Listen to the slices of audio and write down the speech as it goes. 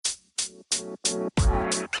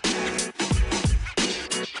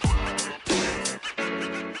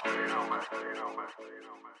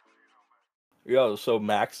Yo, so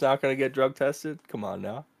Mac's not gonna get drug tested? Come on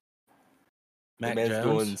now. Mac Man's Jones?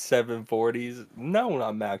 doing 740s. No,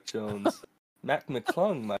 not Mac Jones. Mac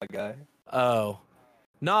McClung, my guy. Oh.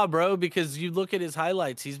 Nah, bro, because you look at his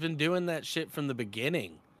highlights, he's been doing that shit from the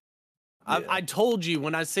beginning. Yeah. I told you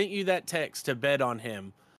when I sent you that text to bet on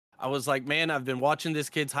him, I was like, man, I've been watching this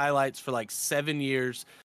kid's highlights for like 7 years.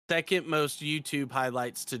 Second most YouTube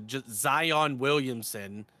highlights to just Zion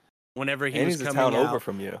Williamson whenever he And was he's a coming town out. over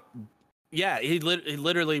from you. Yeah, he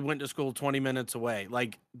literally went to school 20 minutes away.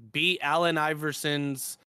 Like, beat Allen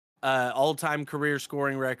Iverson's all-time career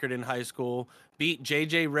scoring record in high school. Beat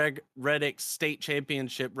J.J. Redick's state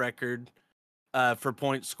championship record for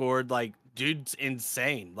points scored. Like, dude's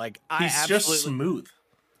insane. Like, He's just smooth.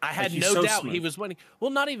 I had no doubt he was winning. Well,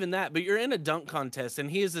 not even that, but you're in a dunk contest, and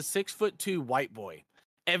he is a 6'2" white boy.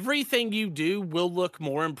 Everything you do will look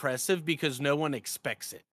more impressive because no one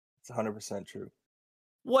expects it. It's 100% true.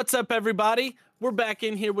 What's up, everybody? We're back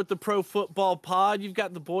in here with the Pro Football Pod. You've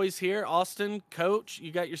got the boys here, Austin, Coach.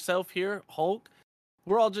 You got yourself here, Hulk.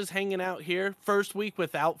 We're all just hanging out here. First week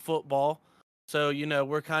without football, so you know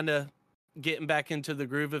we're kind of getting back into the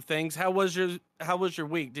groove of things. How was your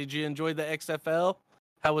week? Did you enjoy the XFL?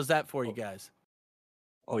 How was that for you guys?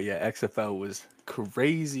 Oh yeah, XFL was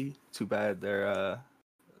crazy. Too bad they're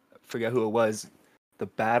forget who it was. The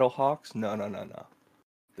Battlehawks? No.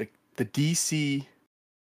 The DC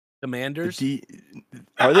Commanders?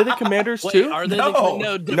 Are they the Commanders Wait, too? Are they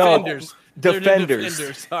No. Defenders? No,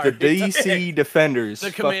 Defenders. Sorry. The DC Defenders.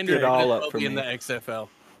 The fucked Commanders it all up for in me. the XFL.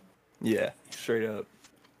 Yeah, straight up.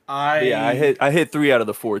 I hit 3 out of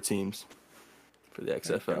the 4 teams for the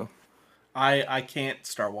XFL. I can't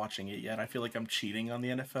start watching it yet. I feel like I'm cheating on the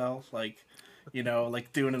NFL. Like, you know,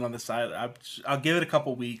 like doing it on the side. I'll give it a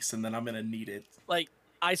couple weeks and then I'm gonna need it. Like,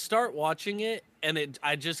 I start watching it and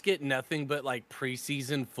I just get nothing but like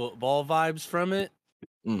preseason football vibes from it.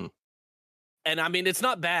 Mm. And I mean, it's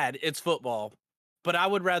not bad. It's football, but I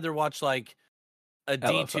would rather watch like a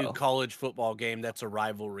D2 LFL. college football game that's a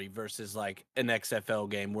rivalry versus like an XFL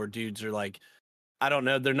game where dudes are like, I don't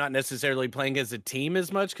know, they're not necessarily playing as a team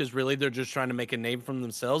as much because really they're just trying to make a name for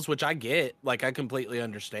themselves, which I get. Like, I completely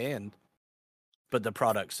understand. But the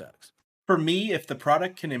product sucks. For me, if the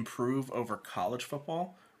product can improve over college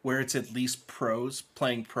football, where it's at least pros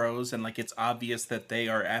playing pros and like it's obvious that they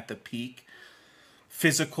are at the peak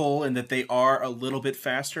physical and that they are a little bit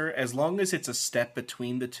faster, as long as it's a step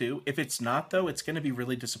between the two. If it's not, though, it's going to be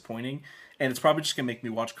really disappointing, and it's probably just going to make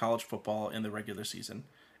me watch college football in the regular season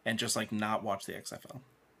and just like not watch the XFL.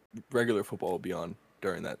 Regular football will be on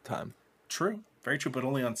during that time. True, very true, but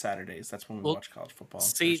only on Saturdays. That's when we watch college football.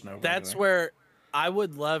 See, that's where I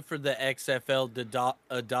would love for the XFL to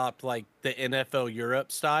adopt like the NFL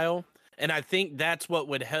Europe style, and I think that's what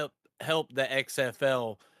would help the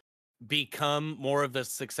XFL become more of a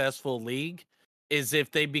successful league, is if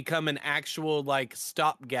they become an actual like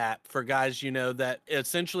stopgap for guys, you know, that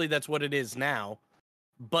essentially that's what it is now,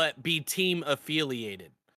 but be team affiliated.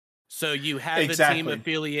 So you have a team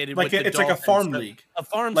affiliated like with it's the like a farm league, a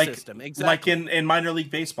farm system, exactly. Like in minor league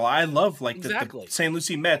baseball. I love like exactly. the St.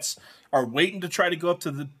 Lucie Mets are waiting to try to go up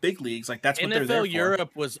to the big leagues. Like that's what NFL they're there for.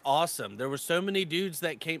 Europe was awesome. There were so many dudes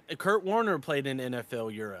that came. Kurt Warner played in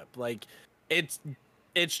NFL Europe. Like it's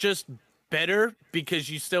just better because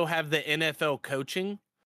you still have the NFL coaching.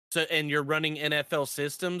 So, and you're running NFL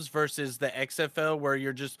systems versus the XFL where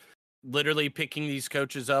you're just literally picking these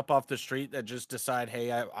coaches up off the street that just decide,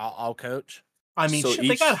 hey, I'll coach. I mean, so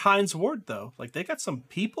they got Hines Ward though. Like they got some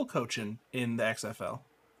people coaching in the XFL.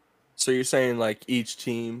 So you're saying like each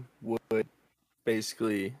team would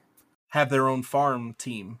basically have their own farm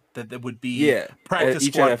team that would be practice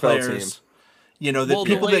each squad NFL players. Team. You know, the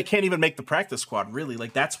people that can't even make the practice squad, really.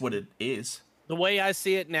 Like that's what it is. The way I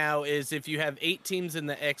see it now is if you have 8 teams in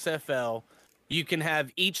the XFL, you can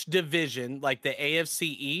have each division, like the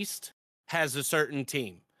AFC East has a certain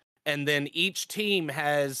team. And then each team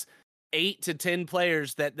has 8 to 10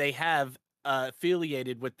 players that they have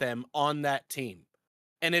affiliated with them on that team.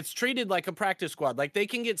 And it's treated like a practice squad. Like they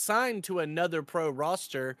can get signed to another pro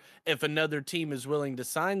roster if another team is willing to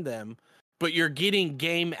sign them. But you're getting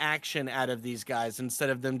game action out of these guys instead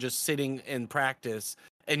of them just sitting in practice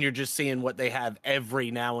and you're just seeing what they have every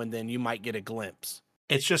now and then. You might get a glimpse.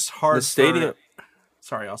 It's just hard. The stadium,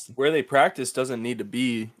 sorry, Austin. Where they practice doesn't need to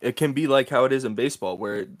be. It can be like how it is in baseball,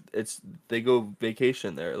 where they go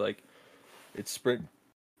vacation there. Like it's spring.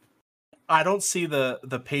 I don't see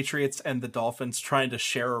the Patriots and the Dolphins trying to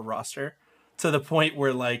share a roster to the point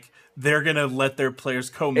where like they're gonna let their players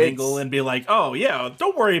commingle and be like, oh yeah,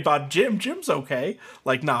 don't worry about Jim. Jim's okay.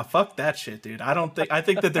 Like, nah, fuck that shit, dude. I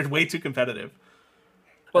think that they're way too competitive.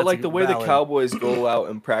 But like the way the valid. Cowboys go out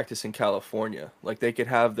and practice in California, like they could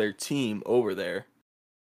have their team over there.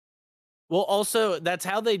 Well, also that's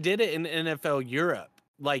how they did it in NFL Europe.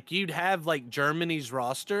 Like you'd have like Germany's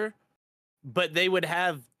roster, but they would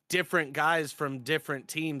have different guys from different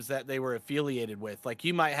teams that they were affiliated with. Like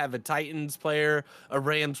you might have a Titans player, a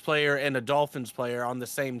Rams player, and a Dolphins player on the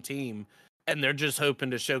same team, and they're just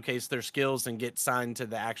hoping to showcase their skills and get signed to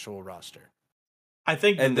the actual roster. I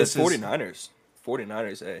think And this the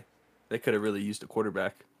 49ers, hey, they could have really used a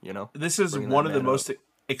quarterback, you know? This is Bring one that of the man most up.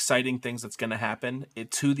 exciting things that's going to happen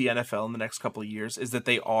to the NFL in the next couple of years is that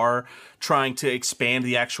they are trying to expand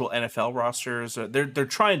the actual NFL rosters. They're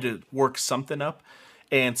trying to work something up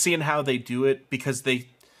and seeing how they do it because they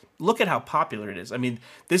look at how popular it is. I mean,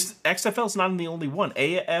 this XFL is not the only one.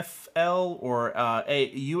 AFL or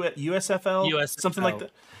USFL, something like USFL.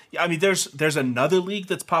 that. Yeah, I mean, there's another league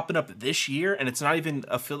that's popping up this year, and it's not even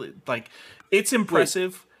affiliate. Like, it's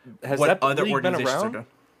impressive has what that other league been organizations are around? doing.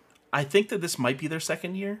 I think that this might be their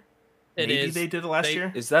second year. Maybe they did it last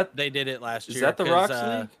year. Is that They did it last is year. that the 'cause,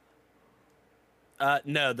 Rocks League?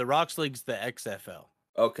 No, the Rocks League's the XFL.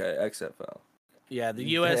 Okay, XFL. Yeah, the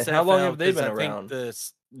And USFL. how long have they 'cause been I think around?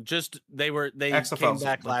 they XFL came 's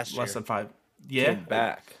back last less year. than 5. Yeah, Came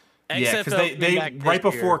back. yeah, because XFL they came back right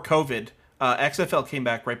this before year. COVID. XFL came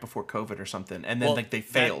back right before COVID or something, and then Well, like they that-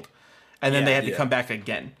 failed, and then they yeah. had to Yeah. come back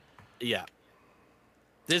again. Yeah.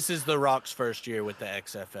 This is the Rock's first year with the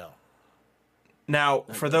XFL. Now,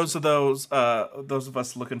 for those of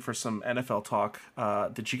us looking for some NFL talk,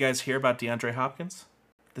 did you guys hear about DeAndre Hopkins?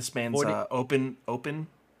 This man's 40 open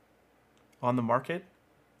on the market,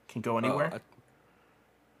 can go anywhere.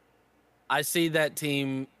 I see that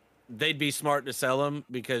team. They'd be smart to sell him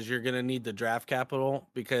because you're going to need the draft capital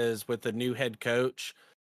because with the new head coach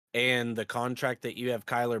and the contract that you have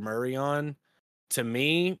Kyler Murray on, to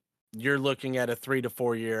me, you're looking at a 3 to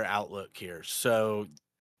 4 year outlook here. So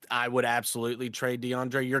I would absolutely trade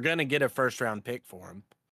DeAndre. You're going to get a first round pick for him.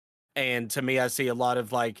 And to me, I see a lot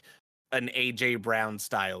of like an AJ Brown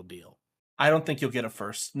style deal. I don't think you'll get a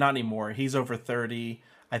first. Not anymore. He's over 30.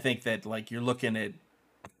 I think that like you're looking at.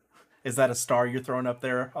 Is that a star you're throwing up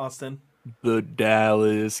there, Austin? The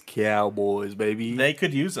Dallas Cowboys, baby. They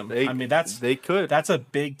could use him. They could. That's a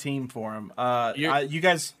big team for him. You're- You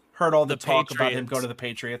guys heard all the talk about him Patriots. go to the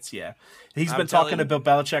Patriots. Yeah, he's I'm been talking to telling-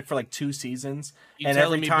 Bill Belichick for like 2 seasons, You and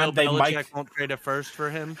telling every me time Bill they Belichick might. won't trade a first for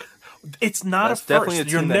him? It's not That's a definitely first.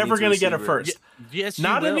 a You're team that never needs a going to get a receiver. first. Yes, you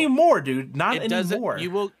Not will. anymore, dude. Not It doesn't. anymore. You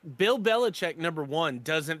will. Bill Belichick, number one,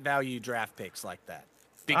 doesn't value draft picks like that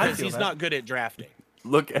because feel he's that. not good at drafting.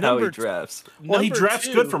 Look at how he Number- drafts. Well, he Number drafts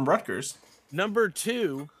two- good from Rutgers. Number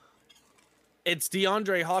two, it's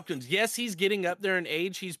DeAndre Hopkins. Yes, he's getting up there in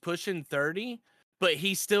age. He's pushing 30, but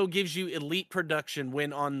he still gives you elite production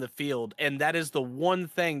when on the field. And that is the one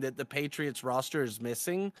thing that the Patriots roster is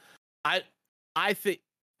missing. I think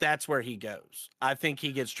that's where he goes. I think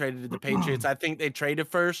he gets traded to the Patriots. I think they trade it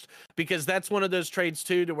first because that's one of those trades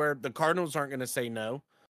too to where the Cardinals aren't going to say no.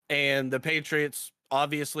 And the Patriots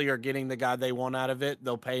obviously are getting the guy they want out of it.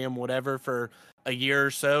 They'll pay him whatever for a year or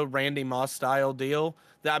so, Randy Moss style deal.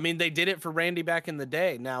 I mean, they did it for Randy back in the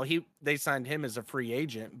day. Now they signed him as a free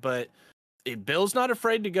agent, but Bill's not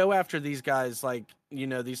afraid to go after these guys like,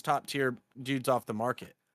 these top tier dudes off the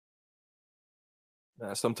market.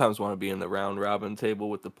 I sometimes want to be in the round robin table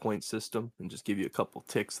with the point system and just give you a couple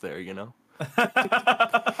ticks there, Ding,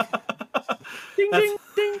 That's-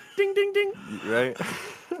 ding, ding, ding, ding, ding. right?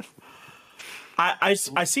 I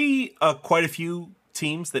see quite a few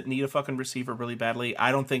teams that need a fucking receiver really badly.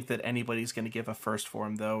 I don't think that anybody's going to give a first for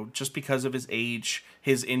him, though, just because of his age,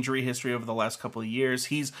 his injury history over the last couple of years.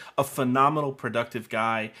 He's a phenomenal, productive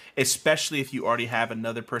guy, especially if you already have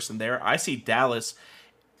another person there. I see Dallas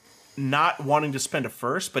not wanting to spend a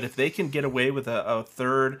first, but if they can get away with a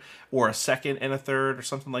third or a second and a third or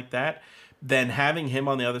something like that, then having him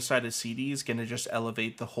on the other side of CD is going to just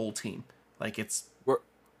elevate the whole team. Like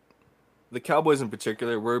The Cowboys in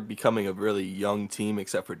particular, we're becoming a really young team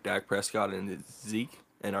except for Dak Prescott and Zeke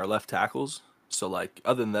and our left tackles. So, like,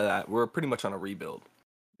 other than that, we're pretty much on a rebuild.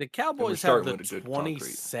 The Cowboys have starting the with a good concrete.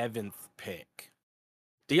 27th pick.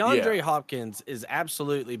 DeAndre Hopkins is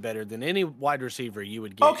absolutely better than any wide receiver you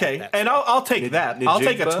would get. Okay, and I'll take that. I'll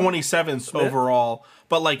take a 27th Smith? overall,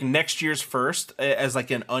 but like next year's first as like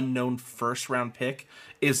an unknown first round pick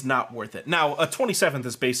is not worth it. Now, a 27th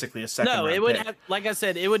is basically a second round pick. No, it would have, like I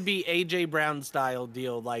said, it would be AJ Brown style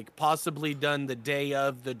deal, like possibly done the day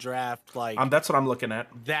of the draft, like that's what I'm looking at.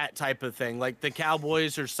 that type of thing. Like the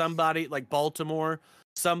Cowboys or somebody like Baltimore,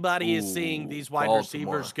 somebody is seeing these wide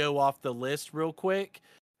receivers go off the list real quick.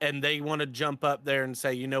 And they want to jump up there and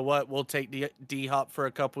say, you know what, we'll take D-Hop for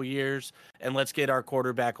a couple years, and let's get our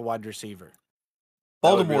quarterback a wide receiver.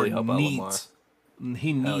 Baltimore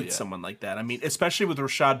needs someone like that. I mean, especially with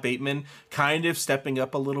Rashad Bateman kind of stepping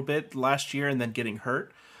up a little bit last year and then getting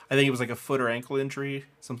hurt. I think it was like a foot or ankle injury,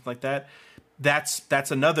 something like that.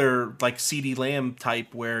 That's another like CeeDee Lamb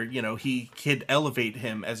type where, you know, he could elevate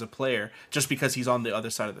him as a player just because he's on the other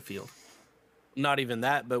side of the field. Not even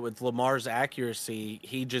that, but with Lamar's accuracy,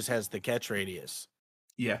 he just has the catch radius.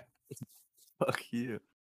 Yeah. Fuck you.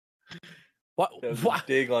 What?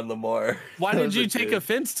 Dig on Lamar. Why did you take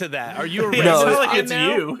offense to that? Are you a Redskins No, fan it's like it's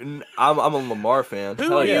now? you? I'm a Lamar fan.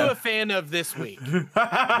 Who are you a fan of this week?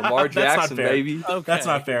 Lamar Jackson, baby. Okay. That's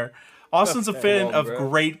not fair. Austin's a fan on, of bro.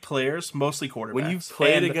 great players, mostly quarterbacks. When you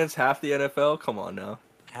played against half the NFL, come on now.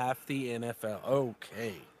 Half the NFL.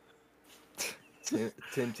 Okay.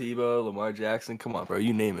 Tim Tebow, Lamar Jackson, come on, bro.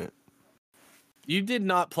 You name it. You did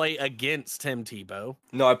not play against Tim Tebow.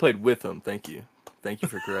 No, I played with him. Thank you. Thank you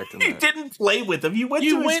for correcting You that. didn't play with him. You went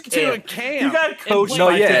to a camp. You got coached No,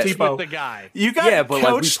 by yeah. Tim Tebow. With the guy. You got but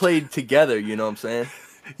coached. like we played together. You know what I'm saying?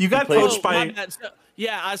 You got coached by.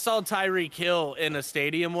 Yeah, I saw Tyreek Hill in a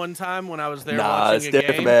stadium one time when I was there Nah, watching it's a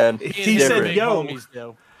different, game. man. He It's said, different.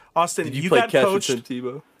 "Yo, Austin, Did you play got catch coached with Tim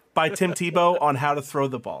Tebow? by Tim Tebow on how to throw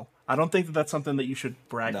the ball." I don't think that's something that you should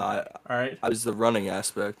brag about. All right. I was the running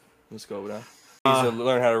aspect. Let's go with that. He needs to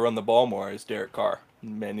learn how to run the ball more as Derek Carr.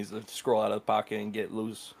 Man needs to scroll out of the pocket and get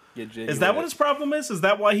loose. Get jiggy. Is that what his problem is? Is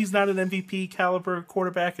that why he's not an MVP caliber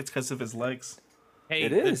quarterback? It's because of his legs. Hey,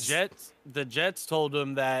 It is. The Jets told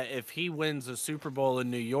him that if he wins a Super Bowl in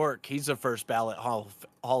New York, he's a first ballot Hall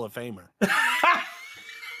of Famer.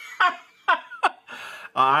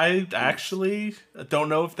 I actually don't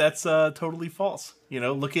know if that's totally false. You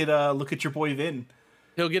know, look at your boy Vin.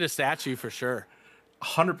 He'll get a statue for sure.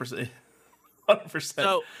 100%.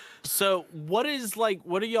 100%. So what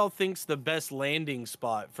do y'all think's the best landing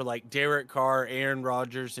spot for like Derek Carr, Aaron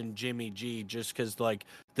Rodgers, and Jimmy G? Just because like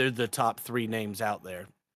they're the top three names out there.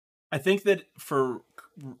 I think that for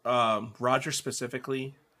Rodgers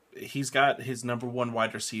specifically, he's got his number one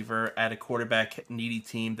wide receiver at a quarterback needy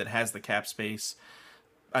team that has the cap space.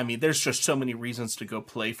 I mean, there's just so many reasons to go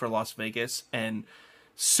play for Las Vegas and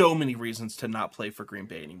so many reasons to not play for Green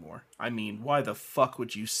Bay anymore. I mean, why the fuck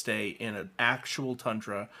would you stay in an actual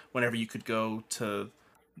tundra whenever you could go to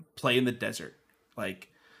play in the desert? Like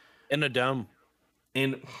In a dome.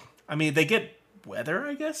 I mean, they get weather,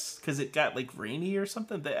 I guess, because it got like rainy or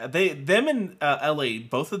something. Them in LA,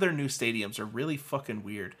 both of their new stadiums are really fucking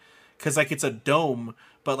weird. Because like it's a dome,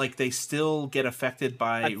 but like they still get affected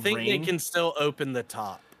by rain. I think they can still open the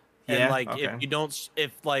top. Yeah, And like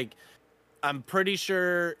okay. I'm pretty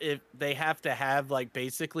sure if they have to have like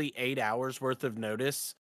basically 8 hours worth of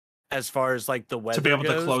notice as far as like the weather to be able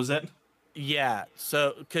goes. to close it. Yeah,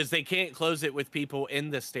 so because they can't close it with people in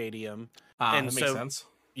the stadium. And that makes sense.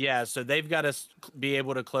 Yeah, so they've got to be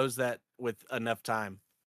able to close that with enough time.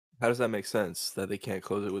 How does that make sense that they can't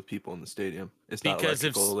close it with people in the stadium? It's not Because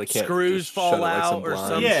if electrical. They can't screws just shut it fall like some out or blinds.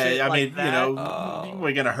 some Yeah, shit I like mean, that.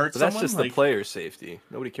 we're gonna hurt But someone. that's just the player's safety.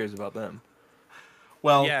 Nobody cares about them.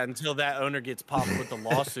 Well, Yeah, until that owner gets popped with the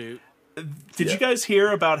lawsuit. did you guys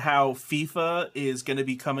hear about how FIFA is going to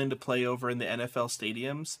be coming to play over in the NFL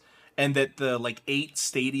stadiums, and that the like 8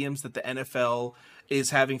 stadiums that the NFL is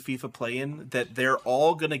having FIFA play in, that they're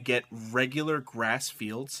all going to get regular grass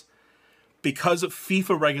fields because of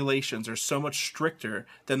FIFA regulations are so much stricter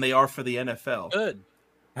than they are for the NFL. Good.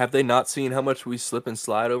 Have they not seen how much we slip and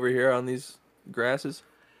slide over here on these grasses?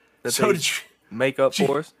 That So they did you? make up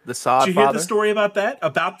for us? The sod Did you hear father? the story about that?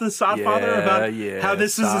 About the sod father? About how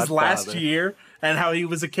this is his sod last father. year and how he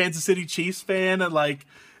was a Kansas City Chiefs fan and like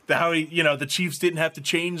how he, the Chiefs didn't have to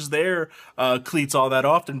change their cleats all that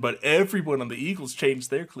often, but everyone on the Eagles changed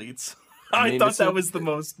their cleats. I mean, thought it's that was the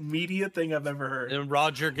most media thing I've ever heard. And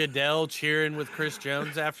Roger Goodell cheering with Chris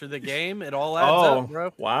Jones after the game. It all adds up,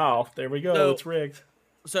 bro. Wow. There we go. So- It's rigged.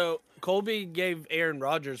 So Colby gave Aaron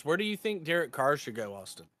Rodgers. Where do you think Derek Carr should go,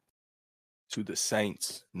 Austin? To the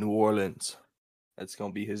Saints, New Orleans. That's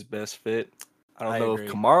gonna be his best fit. I don't I know agree.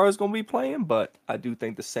 if Kamara's going to be playing, but I do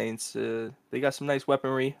think the Saints, they got some nice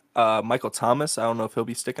weaponry. Michael Thomas, I don't know if he'll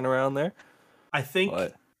be sticking around there. I think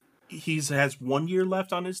But he has 1 year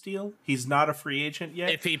left on his deal. He's not a free agent yet.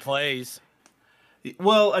 If he plays.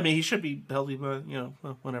 Well, I mean, he should be healthy, but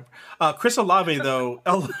whatever. Chris Olave, though,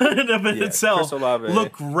 in of Yeah, itself, Chris Olave.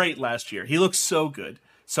 looked great last year. He looked so good.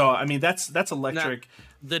 So I mean, that's electric. Now,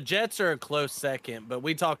 the Jets are a close second, but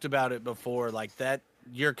we talked about it before. Like that,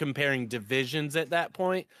 you're comparing divisions at that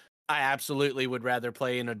point. I absolutely would rather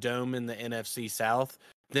play in a dome in the NFC South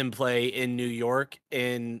than play in New York,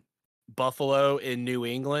 in Buffalo, in New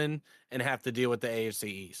England, and have to deal with the AFC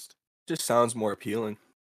East. just sounds more appealing.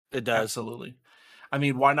 It does. Absolutely. I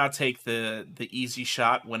mean, why not take the easy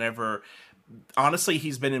shot whenever? Honestly,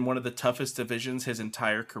 he's been in one of the toughest divisions his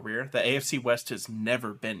entire career. The AFC West has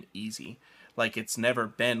never been easy. Like it's never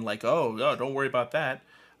been like, oh, don't worry about that.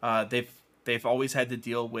 They've always had to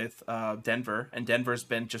deal with Denver, and Denver's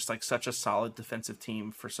been just like such a solid defensive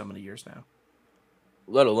team for so many years now.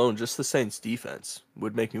 Let alone just the Saints defense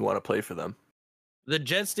would make me want to play for them. The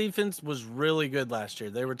Jets defense was really good last year.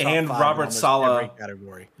 They were top And 5 Robert in almost Saleh- every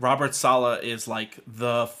category. Robert Saleh is like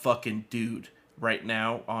the fucking dude right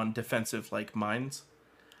now on defensive like minds.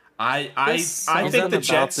 I think the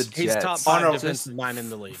Jets, He's top Jets. 5 no, defensive mind in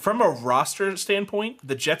the league. from a roster standpoint,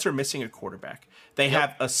 the Jets are missing a quarterback. They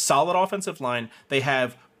have a solid offensive line. They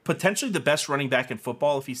have potentially the best running back in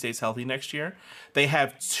football if he stays healthy next year. They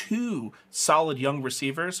have 2 solid young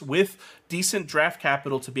receivers with decent draft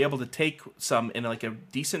capital to be able to take some in like a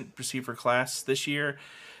decent receiver class this year.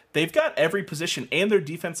 They've got every position, and their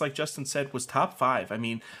defense, like Justin said, was top 5. I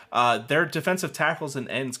mean, their defensive tackles and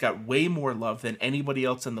ends got way more love than anybody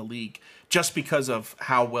else in the league just because of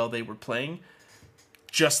how well they were playing.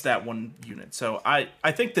 Just that one unit. So I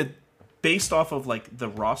think that based off of like the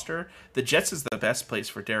roster, the Jets is the best place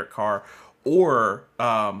for Derek Carr or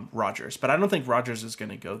Rodgers. But I don't think Rodgers is going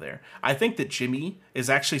to go there. I think that Jimmy is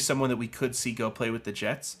actually someone that we could see go play with the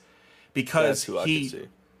Jets because That's who I could see.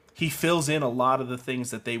 he fills in a lot of the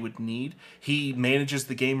things that they would need. He manages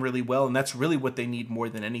the game really well, and that's really what they need more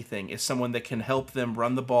than anything, is someone that can help them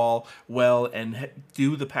run the ball well and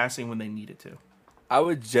do the passing when they need it to. I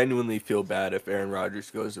would genuinely feel bad if Aaron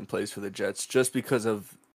Rodgers goes and plays for the Jets just because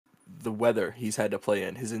of the weather he's had to play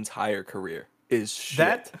in his entire career is shit.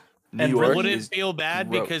 That New and York really Wouldn't is feel bad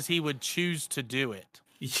gross. because he would choose to do it.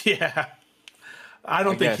 Yeah. I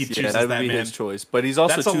don't think he chooses that would that, be man. his choice, but he's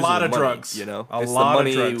also That's a choosing lot of money, drugs. You know, A it's lot the of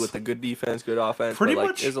money drugs. with the good defense, good offense. Pretty but, like,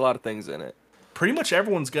 much- there's a lot of things in it. Pretty much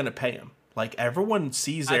everyone's going to pay him. Like, everyone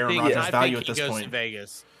sees Aaron Rodgers' value at this he goes point. to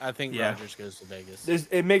Vegas. I think Yeah. Rodgers goes to Vegas.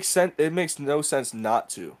 It makes sense. It makes no sense not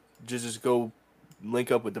to just go link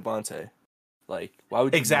up with Devontae. Like, why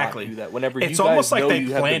would you Exactly. not do that? Whenever It's you guys almost like know they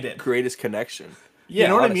you have planned the it. greatest connection. You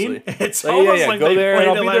know what I mean? honestly. It's Like, almost like go they there and planned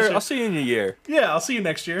I'll it be last there. year. I'll see you in a year. Yeah, I'll see you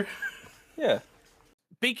next year. Yeah.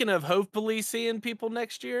 Speaking of hopefully seeing people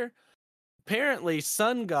next year, apparently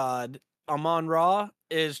Sun God Amon Ra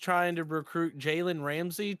is trying to recruit Jalen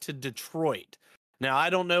Ramsey to Detroit. Now, I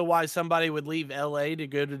don't know why somebody would leave LA to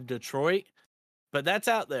go to Detroit, but that's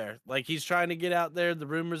out there. Like, he's trying to get out there. The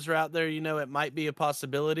rumors are out there. You know, it might be a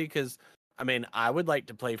possibility because, I mean, I would like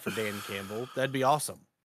to play for Dan Campbell. That'd be awesome.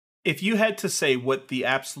 If you had to say what the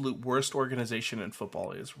absolute worst organization in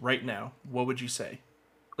football is right now, what would you say?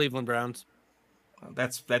 Cleveland Browns.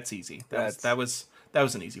 That's easy. That's- That was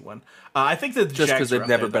an easy one. I think that the Just Jags because are they've up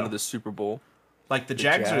never there, been though. to the Super Bowl. Like the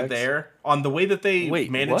Jags are Jags? there on the way that they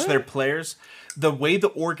Wait, manage what? their players, the way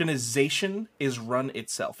the organization is run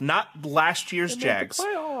itself. Not last year's Jags.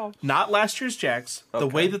 Not last year's Jags. The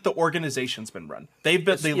Okay. way that the organization's been run. They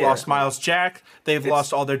Yeah. lost Miles Jack. They've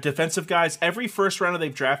lost all their defensive guys. Every first rounder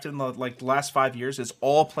they've drafted in the last 5 years is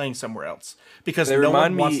all playing somewhere else because They no one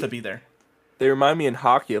remind wants me- to be there. They remind me in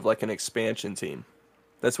hockey of like an expansion team.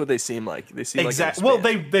 That's what they seem like. They seem Exactly. like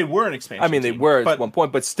Well, they were an expansion. I mean, they team, were but at one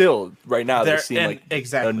point, but still, right now they They're- seem and like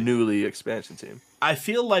exactly. a newly expansion team. I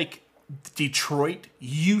feel like Detroit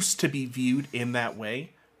used to be viewed in that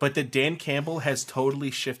way, but that Dan Campbell has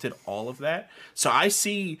totally shifted all of that. So I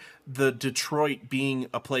see the Detroit being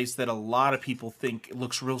a place that a lot of people think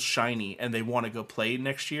looks real shiny and they want to go play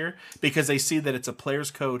next year because they see that it's a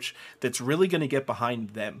player's coach that's really going to get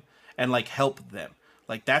behind them and like help them.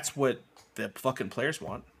 Like that's what the fucking players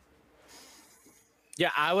want.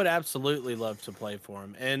 Yeah, I would absolutely love to play for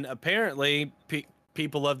him. And apparently,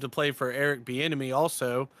 people love to play for Eric Bieniemy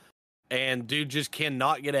also. And dude just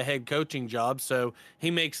cannot get a head coaching job. So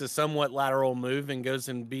he makes a somewhat lateral move and goes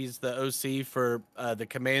and bees the OC for the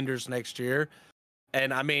Commanders next year.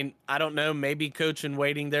 And I mean, I don't know, maybe coach and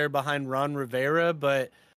waiting there behind Ron Rivera, but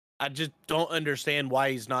I just don't understand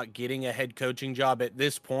why he's not getting a head coaching job at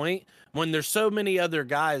this point when there's so many other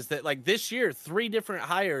guys that, like, this year, 3 different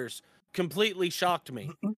hires completely shocked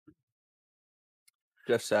me.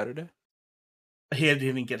 Jeff Saturday. He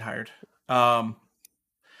didn't get hired.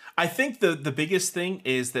 I think the biggest thing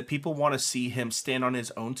is that people want to see him stand on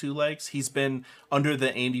his own 2 legs. He's been under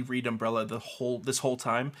the Andy Reid umbrella this whole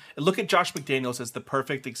time. And look at Josh McDaniels as the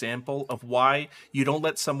perfect example of why you don't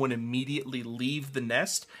let someone immediately leave the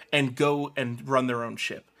nest and go and run their own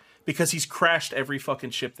ship, because he's crashed every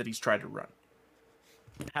fucking ship that he's tried to run.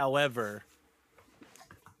 However,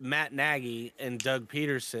 Matt Nagy and Doug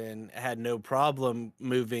Peterson had no problem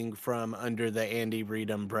moving from under the Andy Reid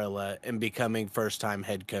umbrella and becoming first-time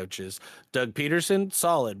head coaches. Doug Peterson,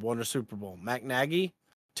 solid, won a Super Bowl. Matt Nagy,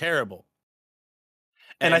 terrible.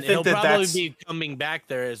 And I think he'll that probably be coming back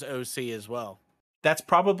there as OC as well. That's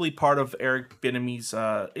probably part of Eric Bieniemy's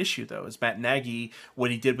issue, though, is Matt Nagy,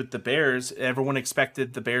 what he did with the Bears. Everyone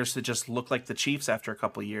expected the Bears to just look like the Chiefs after a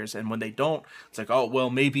couple of years, and when they don't, it's like, oh,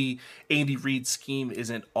 well, maybe Andy Reid's scheme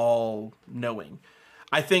isn't all knowing.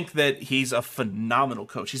 I think that he's a phenomenal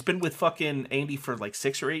coach. He's been with fucking Andy for like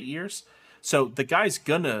 6 or 8 years, so the guy's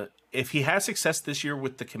gonna, if he has success this year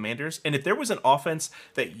with the Commanders, and if there was an offense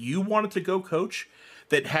that you wanted to go coach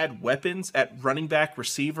that had weapons at running back,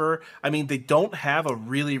 receiver. I mean, they don't have a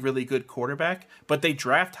really, really good quarterback, but they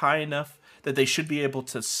draft high enough that they should be able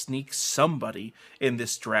to sneak somebody in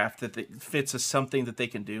this draft that fits as something that they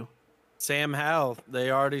can do. Sam Howell,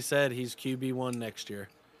 they already said he's QB1 next year.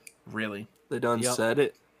 Really? They done said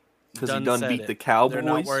it? Because he done beat the Cowboys? They're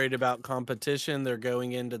not worried about competition. They're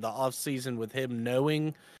going into the offseason with him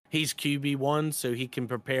knowing he's QB1, so he can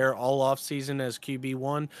prepare all offseason as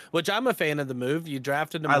QB1, which I'm a fan of the move. You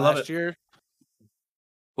drafted him last year.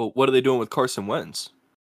 Well, what are they doing with Carson Wentz?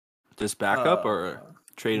 Just backup or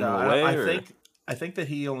trading him away? I think that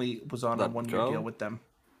he only was on a 1-year deal with them.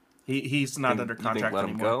 He's not under contract anymore.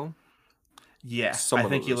 Him go? Yeah, I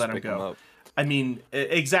think you let him go. I mean,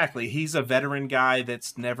 exactly. He's a veteran guy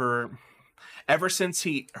that's never, ever since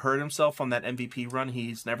he hurt himself on that MVP run,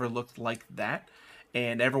 he's never looked like that.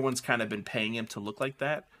 And everyone's kind of been paying him to look like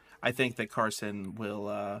that. I think that Carson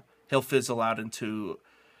will, he'll fizzle out into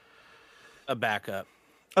a backup.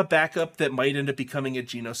 A backup that might end up becoming a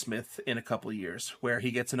Geno Smith in a couple of years, where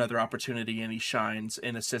he gets another opportunity and he shines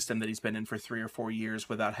in a system that he's been in for 3 or 4 years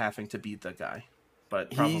without having to beat the guy.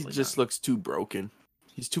 But he just looks too broken.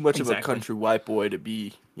 He's too much of a country white boy to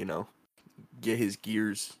be, get his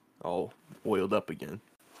gears all oiled up again.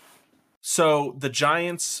 So the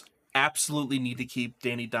Giants absolutely need to keep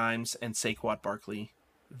Danny Dimes and Saquon Barkley.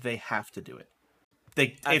 They have to do it.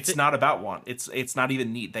 It's not about want. It's not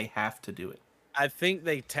even need. They have to do it. I think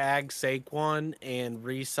they tag Saquon and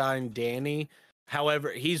re-sign Danny.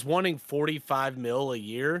 However, he's wanting $45 million a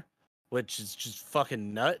year, which is just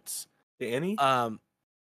fucking nuts. Danny?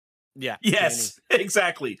 Yeah. Yes, Danny.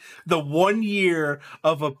 Exactly. The 1 year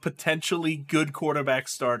of a potentially good quarterback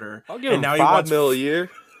starter. I'll give him $5 million a year.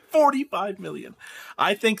 $45 million.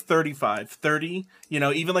 I think 35, 30,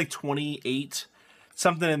 even like 28,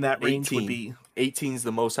 something in that range 18. Would be. 18 is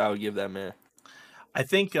the most I would give that man. I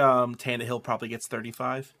think Tannehill probably gets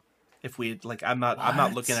 35. If we I'm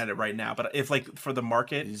not looking at it right now, but if for the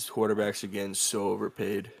market, these quarterbacks are getting so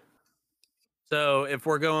overpaid. So if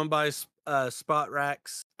we're going by Spot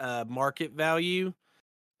Rack's market value,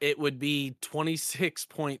 it would be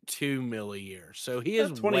 $26.2 million a year. So he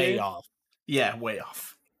is way off. Yeah, way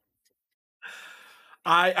off.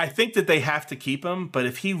 I think that they have to keep him, but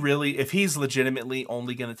if he's legitimately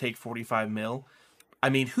only going to take $45 million, I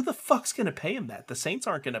mean, who the fuck's going to pay him that? The Saints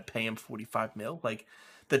aren't going to pay him $45 million.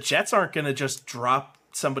 The Jets aren't going to just drop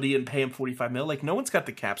somebody and pay him $45 million. No one's got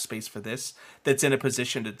the cap space for this that's in a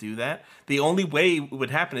position to do that. The only way it would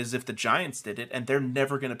happen is if the Giants did it, and they're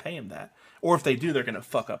never going to pay him that. Or if they do, they're going to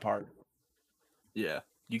fuck up hard. Yeah,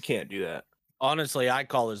 you can't do that. Honestly, I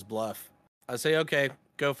call his bluff. I say, okay,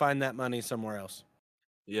 go find that money somewhere else.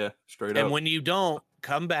 Yeah, straight up. And when you don't,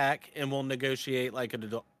 come back and we'll negotiate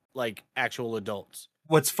like actual adults.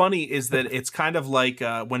 What's funny is that it's kind of like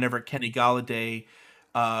whenever Kenny Golladay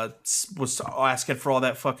was asking for all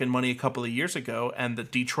that fucking money a couple of years ago, and the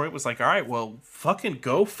Detroit was like, all right, well, fucking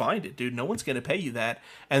go find it, dude. No one's going to pay you that.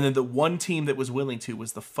 And then the one team that was willing to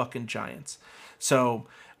was the fucking Giants. So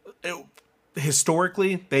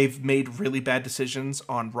historically, they've made really bad decisions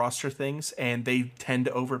on roster things, and they tend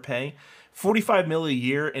to overpay. $45 million a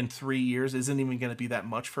year in 3 years isn't even going to be that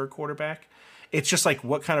much for a quarterback. It's just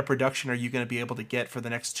what kind of production are you going to be able to get for the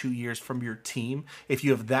next 2 years from your team if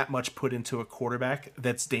you have that much put into a quarterback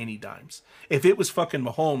that's Danny Dimes? If it was fucking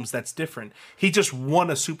Mahomes, that's different. He just won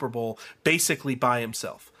a Super Bowl basically by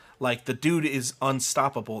himself. Like, the dude is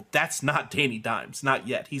unstoppable. That's not Danny Dimes, not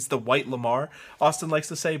yet. He's the white Lamar, Austin likes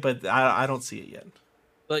to say, but I don't see it yet.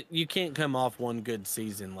 But you can't come off one good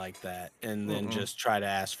season like that and then just try to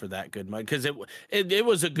ask for that good money, because it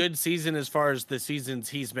was a good season as far as the seasons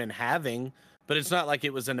he's been having, but it's not like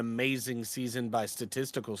it was an amazing season by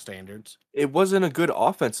statistical standards. It wasn't a good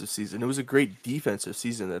offensive season. It was a great defensive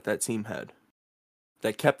season that team had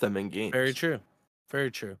that kept them in games. Very true.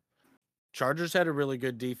 Very true. Chargers had a really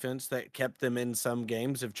good defense that kept them in some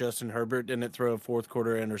games if Justin Herbert didn't throw a fourth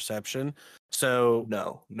quarter interception. So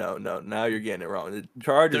No. Now you're getting it wrong. The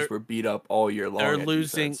Chargers were beat up all year long. They're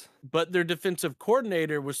losing, but their defensive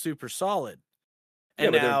coordinator was super solid.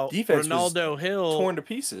 And now their defense Ronaldo was Hill torn to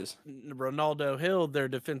pieces. Ronaldo Hill, their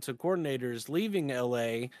defensive coordinator, is leaving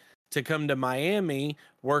LA to come to Miami,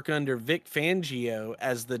 work under Vic Fangio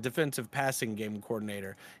as the defensive passing game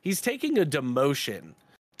coordinator. He's taking a demotion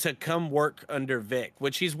to come work under Vic,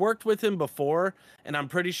 which he's worked with him before, and I'm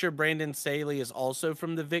pretty sure Brandon Staley is also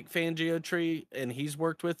from the Vic Fangio tree, and he's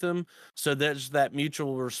worked with him. So there's that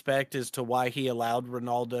mutual respect as to why he allowed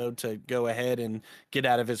Ronaldo to go ahead and get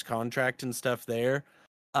out of his contract and stuff there.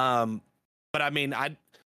 But I mean,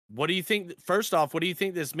 what do you think? First off, what do you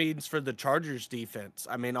think this means for the Chargers defense?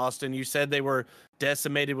 I mean, Austin, you said they were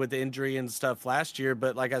decimated with injury and stuff last year,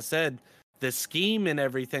 but like I said, the scheme and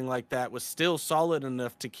everything like that was still solid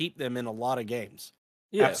enough to keep them in a lot of games.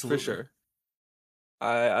 Yeah, Absolutely. for sure.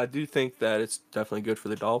 I do think that it's definitely good for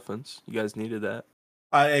the Dolphins. You guys needed that.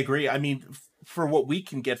 I agree. I mean, for what we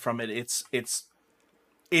can get from it,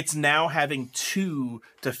 it's now having two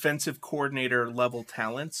defensive coordinator level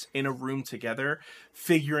talents in a room together,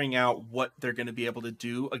 figuring out what they're going to be able to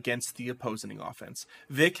do against the opposing offense.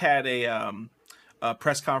 Vic had a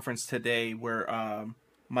press conference today where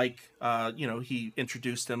Mike, he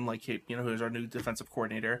introduced him like, who's our new defensive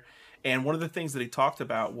coordinator. And one of the things that he talked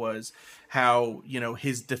about was how,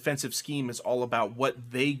 his defensive scheme is all about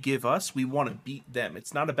what they give us. We want to beat them.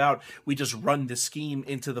 It's not about we just run the scheme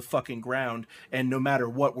into the fucking ground and no matter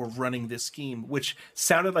what, we're running this scheme, which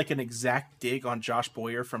sounded like an exact dig on Josh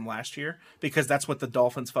Boyer from last year, because that's what the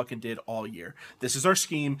Dolphins fucking did all year. This is our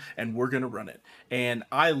scheme and we're going to run it. And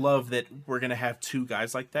I love that we're going to have two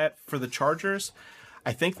guys like that. For the Chargers,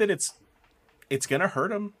 I think that it's going to hurt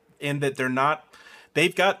them in that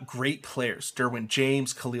they've got great players, Derwin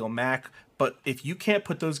James, Khalil Mack, but if you can't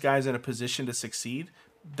put those guys in a position to succeed,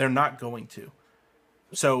 they're not going to.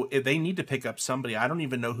 So if they need to pick up somebody. I don't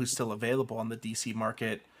even know who's still available on the DC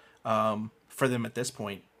market for them at this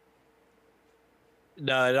point.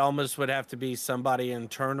 No, it almost would have to be somebody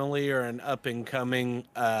internally or an up-and-coming,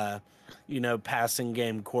 passing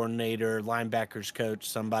game coordinator, linebackers coach,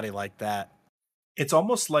 somebody like that. It's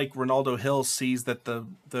almost like Ronaldo Hill sees that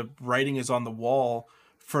the writing is on the wall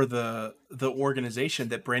for the organization,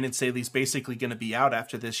 that Brandon Staley's basically going to be out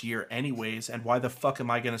after this year anyways, and why the fuck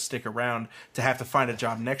am I going to stick around to have to find a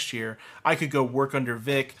job next year? I could go work under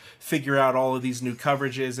Vic, figure out all of these new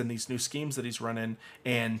coverages and these new schemes that he's running,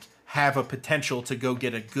 and have a potential to go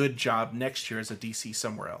get a good job next year as a DC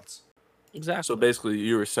somewhere else. Exactly. So basically,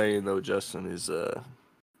 you were saying though, Justin, is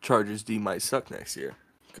Chargers D might suck next year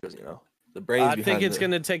because the brains. I think it's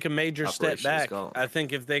going to take a major step back. Gone. I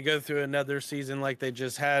think if they go through another season like they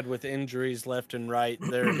just had with injuries left and right,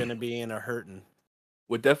 they're going to be in a hurting.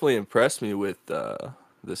 What definitely impressed me with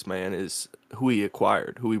this man is who he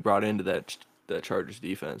acquired, who he brought into that Chargers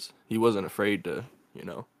defense. He wasn't afraid to,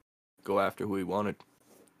 go after who he wanted,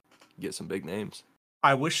 get some big names.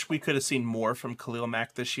 I wish we could have seen more from Khalil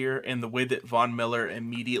Mack this year, and the way that Von Miller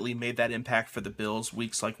immediately made that impact for the Bills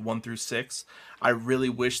weeks 1 through 6. I really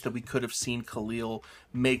wish that we could have seen Khalil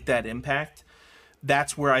make that impact.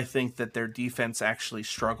 That's where I think that their defense actually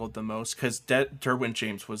struggled the most, because Derwin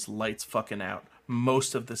James was lights fucking out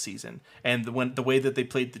most of the season. And the way that they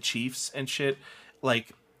played the Chiefs and shit,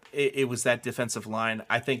 it was that defensive line.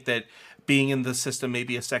 I think that being in the system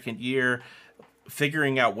maybe a second year,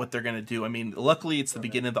 figuring out what they're going to do. I mean, luckily it's the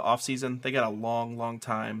beginning of the offseason. They got a long, long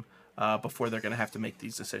time before they're going to have to make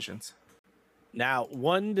these decisions. Now,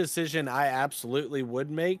 one decision I absolutely would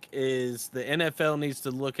make is the NFL needs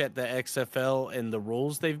to look at the XFL and the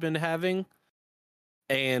rules they've been having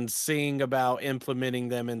and seeing about implementing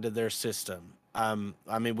them into their system.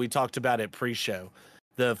 We talked about it pre-show.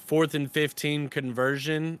 The 4th and 15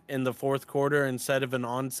 conversion in the fourth quarter instead of an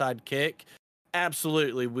onside kick.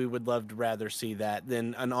 Absolutely, we would love to rather see that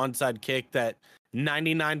than an onside kick that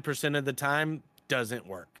 99% of the time doesn't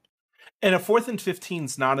work. And a 4th and 15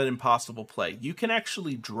 is not an impossible play. You can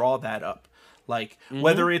actually draw that up.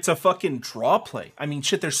 Whether it's a fucking draw play. I mean,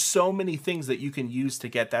 shit, there's so many things that you can use to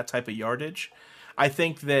get that type of yardage. I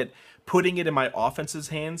think that putting it in my offense's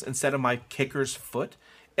hands instead of my kicker's foot.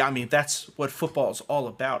 I mean, that's what football is all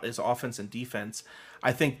about, is offense and defense.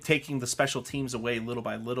 I think taking the special teams away little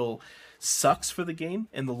by little sucks for the game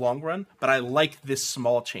in the long run, but I like this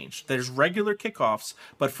small change. There's regular kickoffs,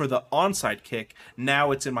 but for the onside kick,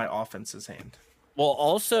 now it's in my offense's hand. Well,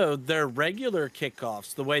 also, their regular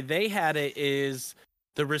kickoffs, the way they had it is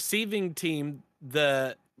the receiving team,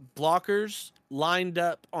 the blockers lined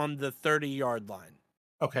up on the 30-yard line.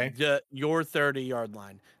 Okay. Your 30-yard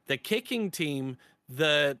line. The kicking team,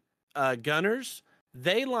 the gunners,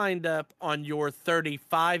 they lined up on your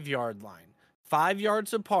 35-yard line, 5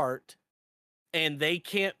 yards apart, and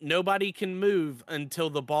nobody can move until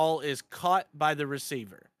the ball is caught by the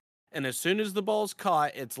receiver. And as soon as the ball's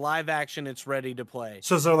caught, it's live action, it's ready to play.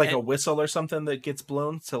 So is there like a whistle or something that gets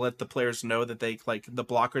blown to let the players know that they, like the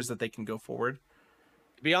blockers, that they can go forward?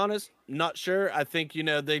 To be honest, not sure. I think,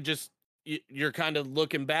 they just, you're kind of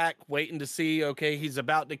looking back, waiting to see, okay, he's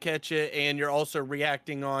about to catch it. And you're also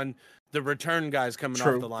reacting on the return guys coming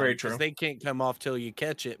off the line. Very true. Because they can't come off till you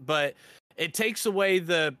catch it. But it takes away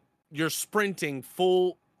you're sprinting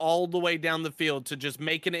full all the way down the field to just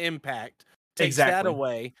make an impact. Takes that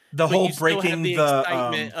away. The whole breaking the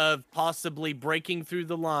excitement of possibly breaking through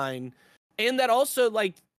the line. And that also,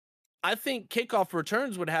 I think kickoff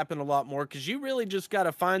returns would happen a lot more because you really just got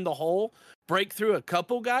to find the hole, break through a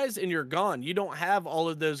couple guys, and you're gone. You don't have all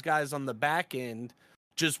of those guys on the back end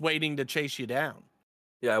just waiting to chase you down.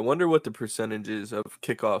 Yeah, I wonder what the percentages of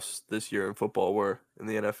kickoffs this year in football were in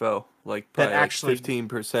the NFL. Like, probably actually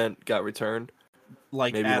 15% got returned.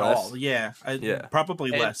 Like, maybe at less. all. Yeah.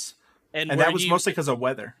 Probably less. And that was mostly because of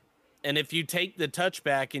weather. And if you take the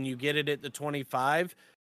touchback and you get it at the 25,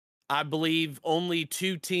 I believe only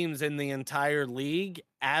 2 teams in the entire league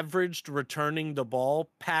averaged returning the ball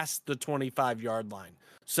past the 25-yard line.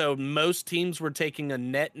 So most teams were taking a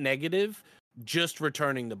net negative just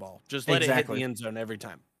returning the ball. Just let it hit the end zone every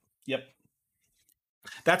time. Yep.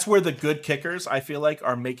 That's where the good kickers, I feel like,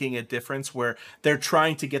 are making a difference, where they're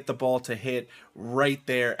trying to get the ball to hit right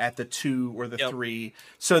there at the 2 or the 3,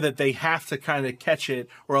 so that they have to kind of catch it,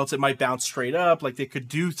 or else it might bounce straight up. Like, they could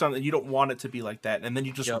do something. You don't want it to be like that, and then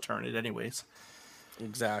you just return it anyways.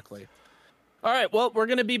 Exactly. All right, well, we're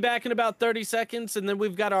going to be back in about 30 seconds, and then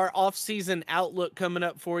we've got our off-season outlook coming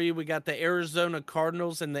up for you. We got the Arizona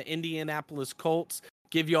Cardinals and the Indianapolis Colts.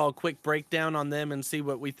 Give you all a quick breakdown on them and see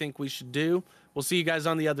what we think we should do. We'll see you guys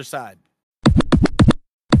on the other side.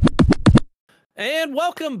 And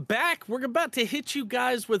welcome back. We're about to hit you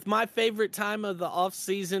guys with my favorite time of the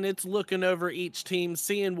offseason. It's looking over each team,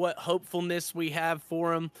 seeing what hopefulness we have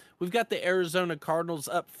for them. We've got the Arizona Cardinals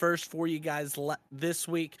up first for you guys this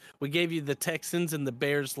week. We gave you the Texans and the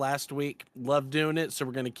Bears last week. Love doing it, so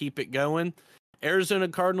we're going to keep it going. Arizona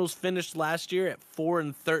Cardinals finished last year at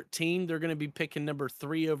 4-13. They're going to be picking number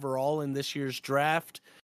 3 overall in this year's draft.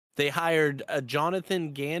 They hired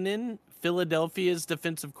Jonathan Gannon, Philadelphia's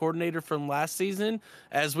defensive coordinator from last season.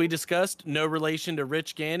 As we discussed, no relation to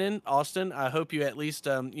Rich Gannon. Austin, I hope you at least,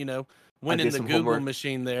 went in the Google homework.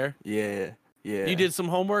 Machine there. Yeah. You did some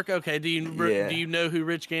homework? Okay. Do you know who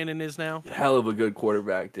Rich Gannon is now? Hell of a good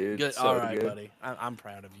quarterback, dude. Good. So all right, good. buddy. I'm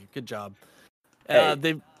proud of you. Good job.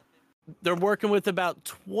 Hey. They're working with about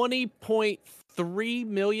 $20.3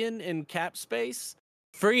 million in cap space.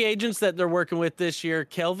 Free agents that they're working with this year: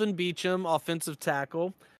 Kelvin Beachum, offensive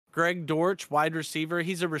tackle; Greg Dortch, wide receiver.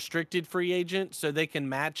 He's a restricted free agent, so they can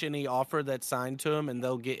match any offer that's signed to him, and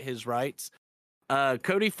they'll get his rights.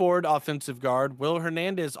 Cody Ford, offensive guard; Will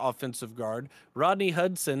Hernandez, offensive guard; Rodney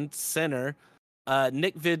Hudson, center;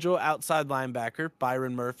 Nick Vigil, outside linebacker;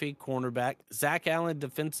 Byron Murphy, cornerback; Zach Allen,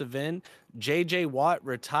 defensive end; J.J. Watt,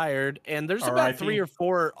 retired. And there's about 3 or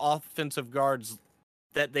 4 offensive guards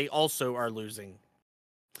that they also are losing.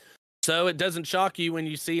 So it doesn't shock you when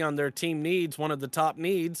you see on their team needs, one of the top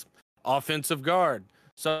needs, offensive guard.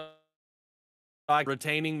 So like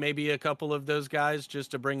retaining maybe a couple of those guys just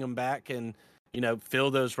to bring them back and, fill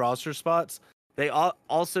those roster spots. They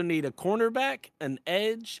also need a cornerback, an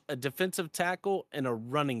edge, a defensive tackle, and a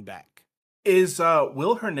running back. Is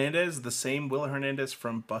Will Hernandez the same Will Hernandez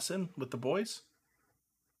from Bussin' with the Boys?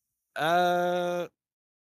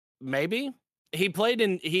 Maybe. He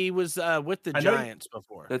was with the Giants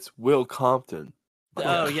before. That's Will Compton.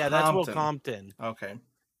 Oh, yeah, that's Will Compton. Okay,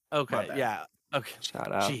 yeah. Okay.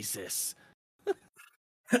 Shout out. Jesus.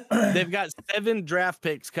 They've got 7 draft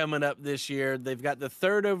picks coming up this year. They've got the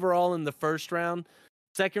 3rd overall in the first round.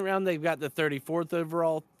 Second round, they've got the 34th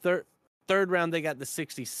overall. Third round, they got the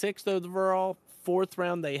 66th overall. Fourth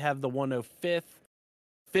round, they have the 105th.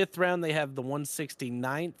 5th round, they have the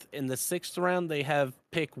 169th. In the 6th round, they have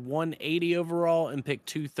pick 180 overall and pick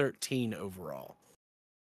 213 overall.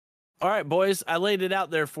 All right, boys, I laid it out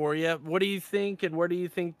there for you. What do you think, and where do you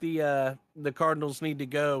think the Cardinals need to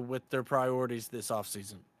go with their priorities this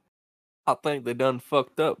offseason? I think they done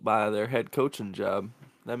fucked up by their head coaching job.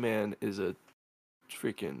 That man is a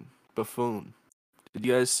freaking buffoon. Did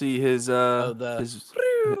you guys see his yeah,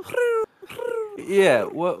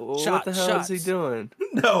 what the hell is he doing?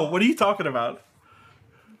 No, what are you talking about?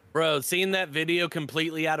 Bro, seeing that video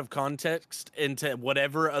completely out of context into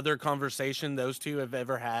whatever other conversation those two have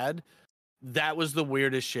ever had, that was the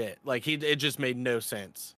weirdest shit. Like it just made no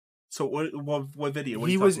sense. So what video? What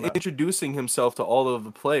He are you was talking about? introducing himself to all of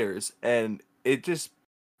the players, and it just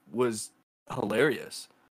was hilarious.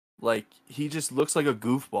 Like, he just looks like a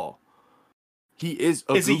goofball. He is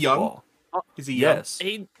a goofball. Is he young? Is he young? Yes.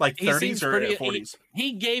 Like He 30s seems or pretty- 40s?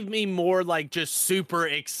 He gave me more like just super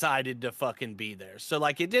excited to fucking be there. So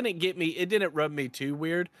like it didn't rub me too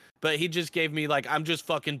weird, but he just gave me like, I'm just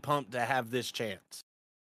fucking pumped to have this chance.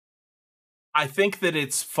 I think that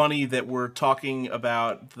it's funny that we're talking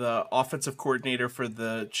about the offensive coordinator for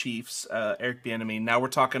the Chiefs, Eric Bieniemy. Now we're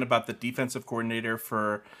talking about the defensive coordinator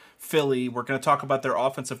for Philly. We're going to talk about their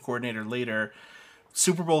offensive coordinator later.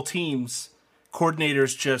 Super Bowl teams,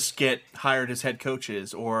 coordinators just get hired as head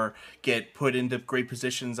coaches or get put into great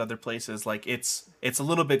positions other places. Like it's a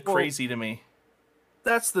little bit crazy to me.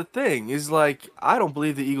 That's the thing, is like, I don't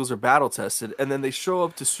believe the Eagles are battle tested, and then they show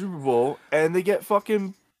up to Super Bowl and they get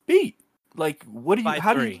fucking beat. Like, what do you?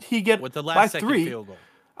 How did he get with the by last second 3? field goal?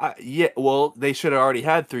 Yeah, well, they should have already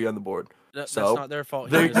had 3 on the board. That's So not their fault.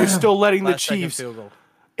 they're still letting the Last second Chiefs. field goal.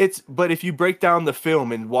 But if you break down the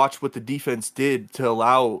film and watch what the defense did to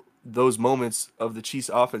allow those moments of the Chiefs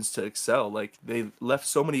offense to excel, like, they left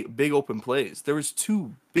so many big open plays. There was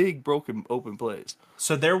 2 big broken open plays.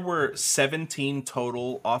 So there were 17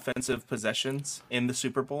 total offensive possessions in the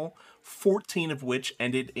Super Bowl, 14 of which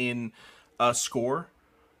ended in a score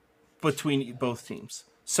between both teams.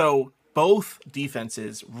 So both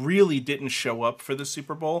defenses really didn't show up for the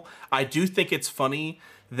Super Bowl. I do think it's funny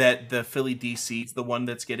that the Philly DC is the one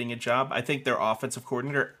that's getting a job. I think their offensive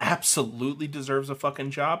coordinator absolutely deserves a fucking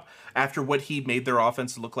job after what he made their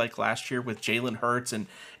offense look like last year with Jalen Hurts and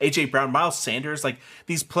AJ Brown, Miles Sanders. Like,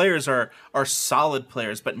 these players are solid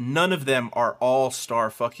players, but none of them are all-star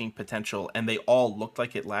fucking potential, and they all looked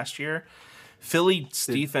like it last year. Philly's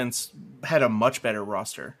defense had a much better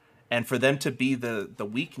roster. And for them to be the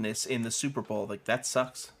weakness in the Super Bowl, like, that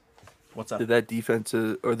sucks. What's up? Did that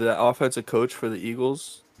defensive or that offensive coach for the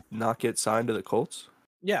Eagles not get signed to the Colts?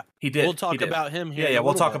 Yeah, he did. We'll talk about him here. Yeah,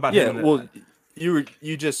 we'll talk about him. him. Yeah, well, you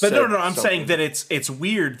just. But said no. I'm something. saying that it's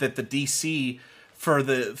weird that the DC for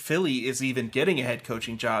the Philly is even getting a head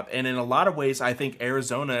coaching job, and in a lot of ways, I think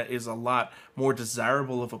Arizona is a lot more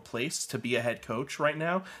desirable of a place to be a head coach right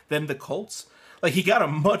now than the Colts. Like, he got a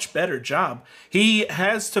much better job. He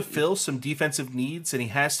has to fill some defensive needs, and he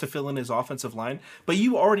has to fill in his offensive line. But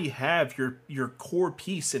you already have your core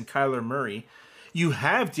piece in Kyler Murray. You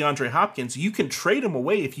have DeAndre Hopkins. You can trade him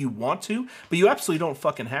away if you want to, but you absolutely don't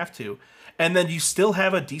fucking have to. And then you still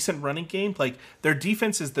have a decent running game. Like, their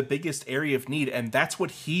defense is the biggest area of need, and that's what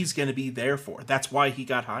he's going to be there for. That's why he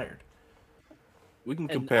got hired. We can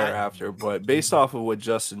compare after, but based off of what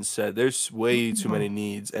Justin said, there's way too many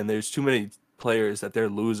needs, and there's too many players that they're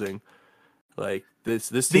losing. Like, this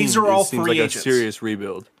team, these are all seems free like agents. A serious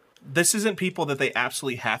rebuild. This isn't people that they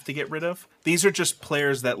absolutely have to get rid of. These are just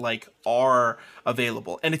players that, like, are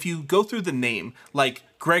available. And if you go through the name, like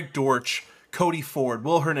Greg Dortch, Cody Ford,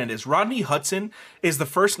 Will Hernandez, Rodney Hudson is the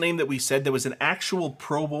first name that we said that was an actual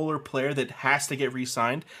Pro Bowler player that has to get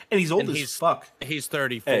re-signed, and he's old as fuck. He's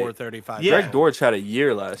 34, 35. Yeah. Greg Dortch had a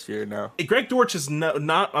year last year now. Greg Dortch is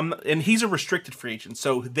not and he's a restricted free agent,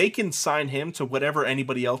 so they can sign him to whatever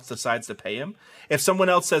anybody else decides to pay him. If someone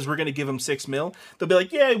else says we're going to give him $6 million, they'll be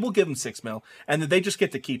like, yeah, we'll give him $6 million, and then they just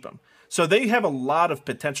get to keep him. So they have a lot of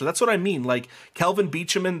potential. That's what I mean. Like, Kelvin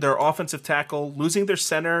Beachman, their offensive tackle, losing their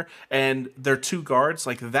center and their 2 guards,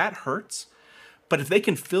 like, that hurts. But if they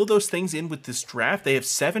can fill those things in with this draft, they have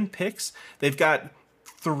 7 picks. They've got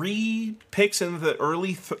 3 picks in the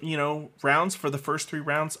early, rounds for the first 3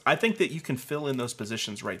 rounds. I think that you can fill in those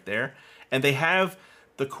positions right there. And they have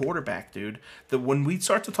the quarterback, dude. That when we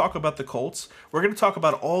start to talk about the Colts, we're going to talk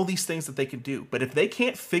about all these things that they can do. But if they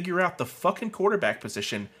can't figure out the fucking quarterback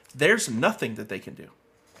position, there's nothing that they can do.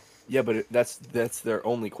 Yeah, but that's their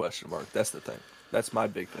only question mark. That's the thing. That's my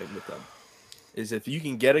big thing with them. Is if you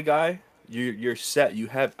can get a guy, you're set. You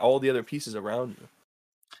have all the other pieces around you.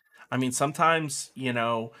 I mean, sometimes,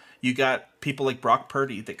 you got people like Brock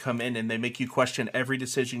Purdy that come in and they make you question every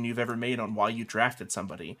decision you've ever made on why you drafted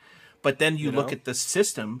somebody. But then you look at the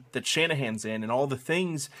system that Shanahan's in and all the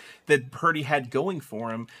things that Purdy had going for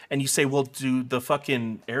him, and you say, well, do the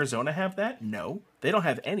fucking Arizona have that? No, they don't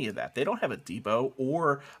have any of that. They don't have a Debo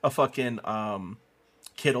or a fucking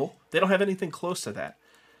Kittle. They don't have anything close to that.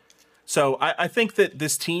 So I think that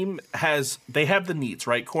this team they have the needs,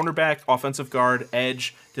 right? Cornerback, offensive guard,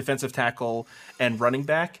 edge, defensive tackle, and running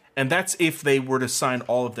back. And that's if they were to sign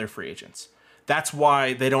all of their free agents. That's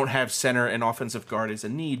why they don't have center and offensive guard as a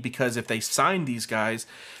need, because if they sign these guys,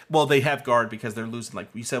 well, they have guard because they're losing, like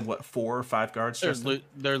you said, 4 or 5 guards?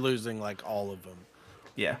 They're losing like all of them.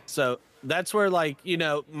 Yeah. So that's where, like,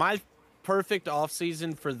 my perfect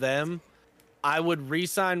offseason for them, I would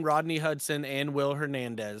re-sign Rodney Hudson and Will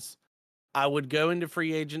Hernandez. I would go into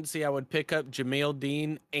free agency. I would pick up Jameel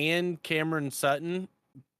Dean and Cameron Sutton,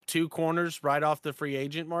 2 corners right off the free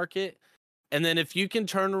agent market. And then if you can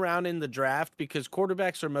turn around in the draft, because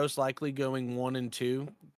quarterbacks are most likely going 1 and 2,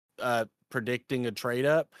 predicting a trade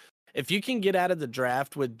up. If you can get out of the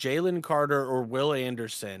draft with Jalen Carter or Will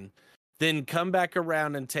Anderson, then come back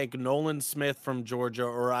around and take Nolan Smith from Georgia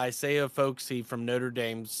or Isaiah Folksy from Notre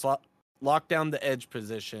Dame, lock down the edge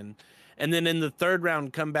position. And then in the 3rd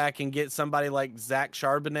round, come back and get somebody like Zach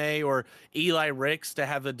Charbonnet or Eli Ricks to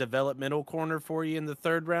have a developmental corner for you in the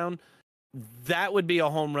 3rd round. That would be a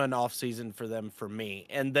home run offseason for them, for me.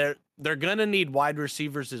 And they're going to need wide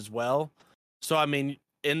receivers as well. So, I mean,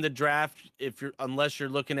 in the draft, unless you're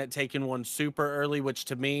looking at taking one super early, which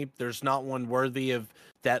to me, there's not one worthy of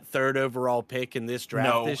that 3rd overall pick in this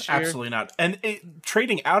draft this year. No, absolutely not. And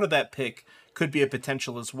trading out of that pick could be a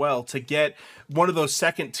potential as well to get one of those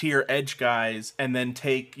 2nd-tier edge guys and then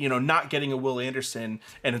take, not getting a Will Anderson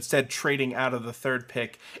and instead trading out of the 3rd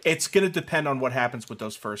pick. It's going to depend on what happens with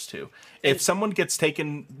those first 2. If someone gets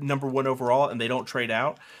taken number 1 overall and they don't trade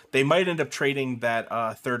out, they might end up trading that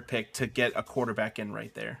 3rd pick to get a quarterback in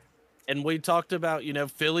right there. And we talked about,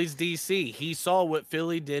 Philly's DC. He saw what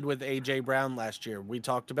Philly did with A.J. Brown last year. We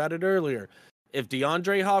talked about it earlier. If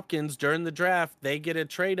DeAndre Hopkins, during the draft, they get a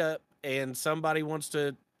trade up and somebody wants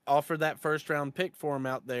to offer that 1st-round pick for him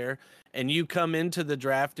out there, and you come into the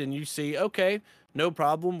draft and you see, okay, no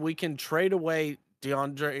problem, we can trade away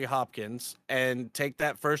DeAndre Hopkins and take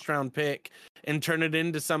that 1st-round pick and turn it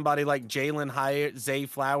into somebody like Jalen Hyatt, Zay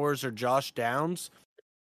Flowers, or Josh Downs.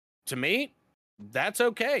 To me, that's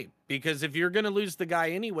okay, because if you're going to lose the guy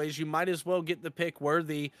anyways, you might as well get the pick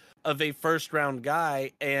worthy of a 1st-round guy,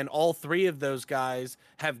 and all 3 of those guys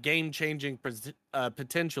have game-changing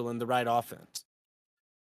potential in the right offense.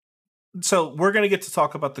 So we're going to get to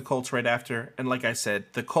talk about the Colts right after, and like I said,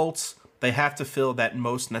 the Colts, they have to fill that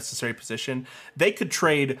most necessary position. They could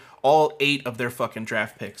trade all 8 of their fucking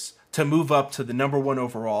draft picks to move up to the number 1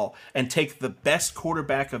 overall and take the best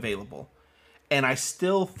quarterback available. And I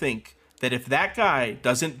still think that if that guy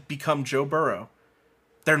doesn't become Joe Burrow,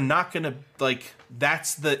 they're not going to,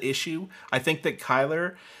 that's the issue. I think that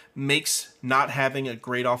Kyler makes not having a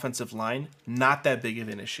great offensive line not that big of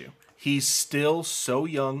an issue. He's still so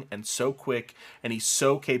young and so quick, and he's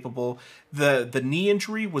so capable. The knee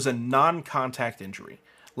injury was a non-contact injury.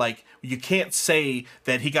 You can't say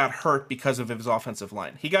that he got hurt because of his offensive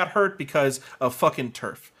line. He got hurt because of fucking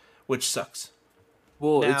turf, which sucks.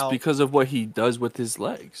 Well, it's because of what he does with his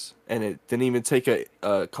legs. And it didn't even take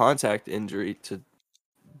a contact injury to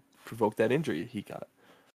provoke that injury he got.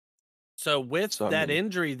 So with that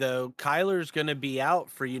injury, though, Kyler's going to be out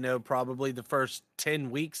for, probably the first 10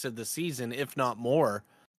 weeks of the season, if not more.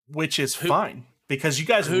 Which is fine, because you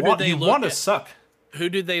guys want to suck. Who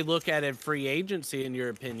do they look at in free agency, in your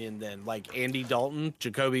opinion, then? Like Andy Dalton,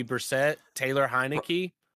 Jacoby Brissett, Taylor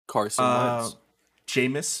Heineke? Carson Wentz.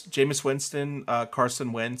 Jameis Winston,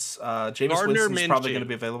 Carson Wentz. Jameis Winston's probably going to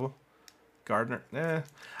be available. Gardner,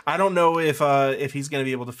 I don't know if he's going to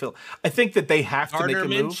be able to fill. I think that they have to make a move.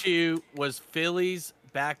 Gardner Minshew was Philly's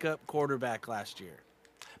backup quarterback last year.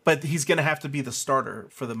 But he's going to have to be the starter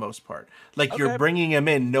for the most part. You're bringing him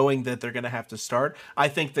in knowing that they're going to have to start. I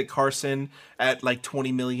think that Carson at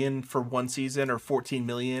 $20 million for one season or $14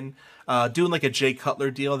 million, doing a Jay Cutler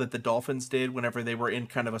deal that the Dolphins did whenever they were in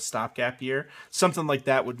kind of a stopgap year, something like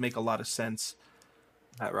that would make a lot of sense.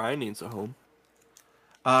 Matt Ryan needs a home.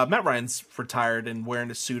 Matt Ryan's retired and wearing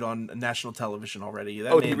a suit on national television already.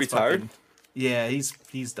 He retired? Yeah, he's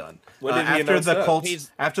done. When did he after announce the that?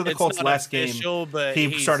 Colts, after the Colts last official,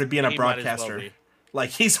 game, he started being a broadcaster.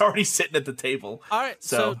 He's already sitting at the table. All right,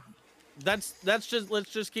 so let's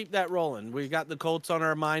just keep that rolling. We got the Colts on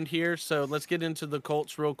our mind here, so let's get into the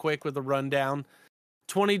Colts real quick with a rundown.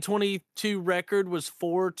 2022 record was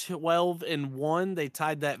 4-12-1. They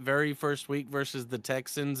tied that very first week versus the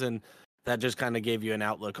Texans, and that just kind of gave you an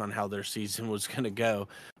outlook on how their season was going to go.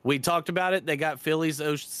 We talked about it. They got Philly's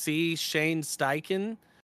OC, Shane Steichen,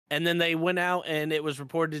 and then they went out, and it was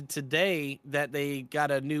reported today that they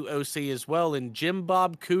got a new OC as well, in Jim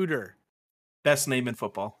Bob Cooter. Best name in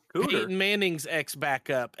football. Cooter. Peyton Manning's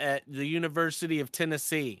ex-backup at the University of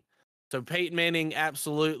Tennessee. So Peyton Manning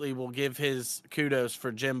absolutely will give his kudos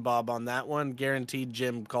for Jim Bob on that one. Guaranteed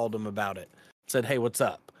Jim called him about it. Said, hey, what's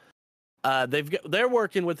up? They're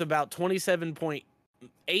working with about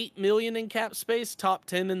 $27.8 million in cap space, top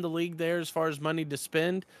 10 in the league there as far as money to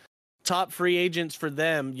spend. Top free agents for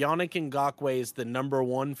them, Yannick Ngakoue is the number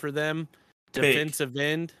one for them. Defensive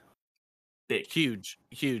end. Big. Huge.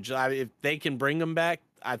 If they can bring them back,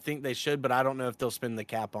 I think they should, but I don't know if they'll spend the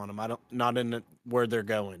cap on them. Not in where they're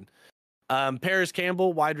going. Paris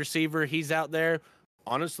Campbell, wide receiver, he's out there.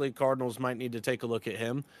 Honestly, Cardinals might need to take a look at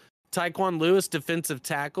him. Tyquan Lewis, defensive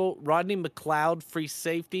tackle. Rodney McLeod, free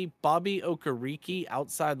safety. Bobby Okereke,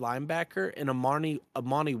 outside linebacker. And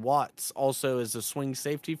Amani Watts also is a swing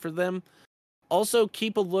safety for them. Also,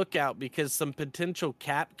 keep a lookout because some potential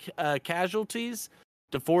cap casualties.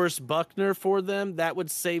 DeForest Buckner for them, that would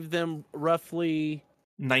save them roughly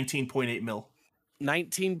 19.8 mil.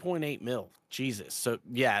 19.8 mil. Jesus. So,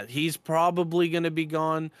 yeah, he's probably going to be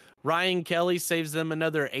gone. Ryan Kelly saves them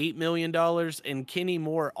another $8 million, and Kenny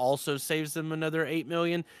Moore also saves them another $8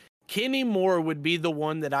 million. Kenny Moore would be the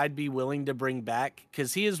one that I'd be willing to bring back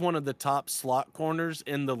because he is one of the top slot corners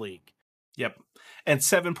in the league. Yep. And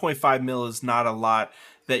 7.5 mil is not a lot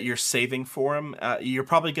that you're saving for him. You're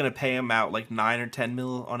probably going to pay him out like 9 or 10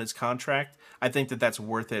 mil on his contract. I think that's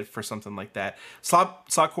worth it for something like that.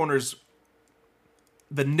 Slot corners,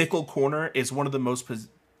 the nickel corner is one of the most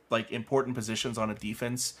important positions on a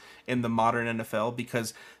defense in the modern NFL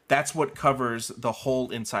because that's what covers the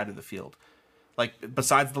whole inside of the field. Like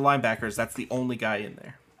besides the linebackers, that's the only guy in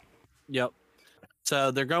there. Yep.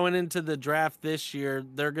 So they're going into the draft this year.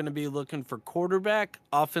 They're going to be looking for quarterback,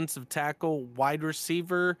 offensive tackle, wide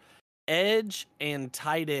receiver, edge, and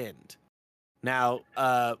tight end. Now,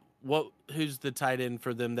 who's the tight end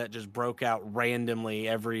for them that just broke out randomly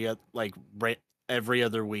every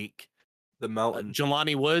other week? The Mountain.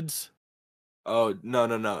 Jelani Woods? Oh,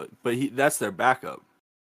 no. But that's their backup.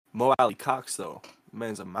 Mo Alley Cox, though.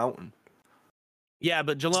 Man's a mountain. Yeah,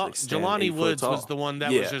 but Jelani Woods was the one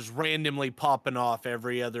that was just randomly popping off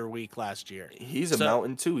every other week last year. He's a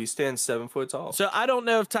mountain, too. He stands 7 foot tall. So I don't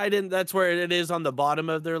know if tight end, that's where it is on the bottom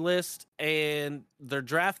of their list. And their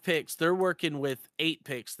draft picks, they're working with 8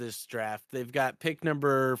 picks this draft. They've got pick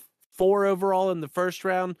number 4 overall in the first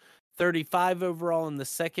round, 35 overall in the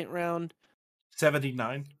second round.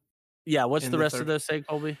 79. Yeah, what's the rest of those say,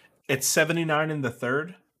 Colby? It's 79 in the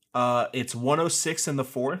third. It's 106 in the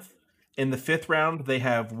fourth. In the fifth round, they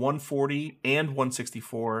have 140 and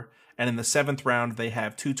 164. And in the seventh round, they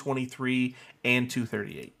have 223 and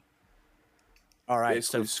 238. All right.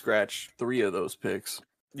 Basically scratch 3 of those picks.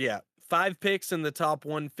 Yeah. 5 picks in the top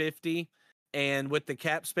 150. And with the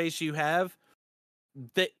cap space you have,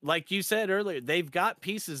 like you said earlier, they've got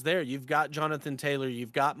pieces there. You've got Jonathan Taylor.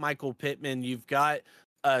 You've got Michael Pittman. You've got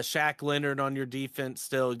Shaq Leonard on your defense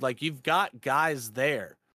still. Like, you've got guys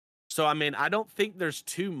there. So, I mean, I don't think there's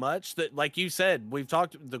too much that, like you said, we've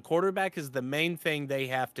talked, the quarterback is the main thing they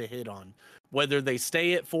have to hit on. Whether they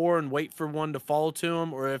stay at 4 and wait for one to fall to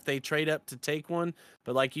them or if they trade up to take one.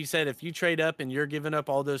 But like you said, if you trade up and you're giving up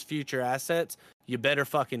all those future assets, you better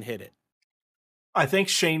fucking hit it. I think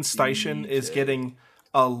Shane Steichen is getting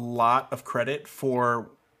a lot of credit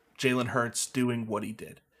for Jalen Hurts doing what he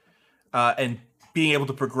did. And being able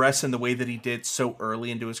to progress in the way that he did so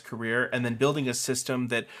early into his career and then building a system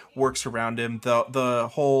that works around him. The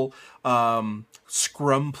whole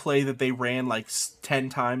scrum play that they ran like 10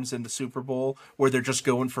 times in the Super Bowl where they're just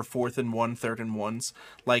going for 4th and 1, 3rd and 1s.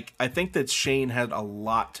 Like, I think that Shane had a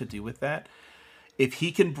lot to do with that. If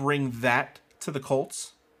he can bring that to the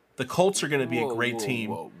Colts are going to be a great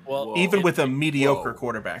team, even with a mediocre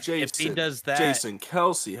quarterback. If he does that, Jason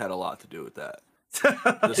Kelsey had a lot to do with that.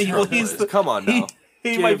 Come on now.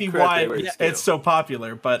 He might be why it's so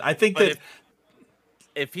popular, but I think that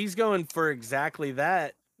if he's going for exactly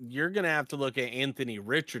that, you're going to have to look at Anthony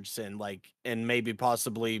Richardson, and maybe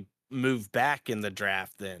possibly move back in the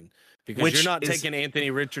draft then, because you're not taking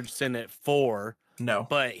Anthony Richardson at 4. No,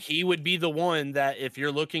 but he would be the one that if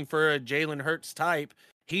you're looking for a Jalen Hurts type,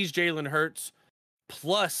 he's Jalen Hurts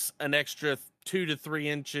plus an extra 2 to 3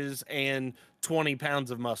 inches and 20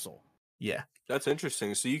 pounds of muscle. Yeah. That's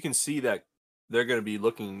interesting. So you can see that they're going to be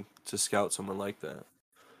looking to scout someone like that.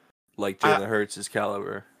 like Jalen Hurts'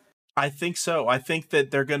 caliber. I think so. I think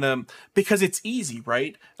that they're gonna, because it's easy,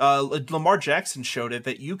 right? Lamar Jackson showed it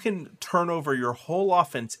that you can turn over your whole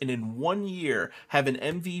offense and in 1 year have an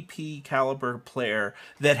MVP caliber player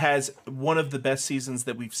that has one of the best seasons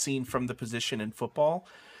that we've seen from the position in football,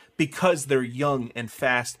 because they're young and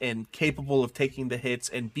fast and capable of taking the hits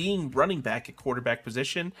and being running back at quarterback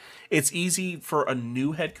position. It's easy for a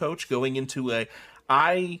new head coach going into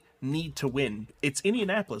I need to win. It's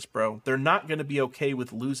Indianapolis, bro. They're not going to be okay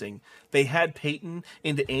with losing. They had Peyton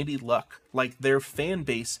into Andy Luck. Like, their fan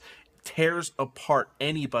base tears apart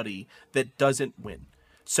anybody that doesn't win.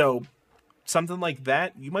 So something like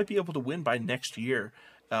that, you might be able to win by next year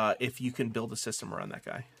if you can build a system around that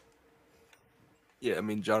guy. Yeah, I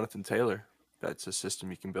mean, Jonathan Taylor, that's a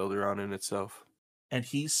system you can build around in itself. And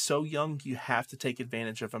he's so young, you have to take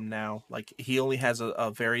advantage of him now. Like, he only has a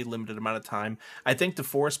very limited amount of time. I think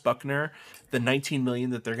DeForest Buckner, the $19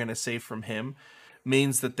 million that they're going to save from him,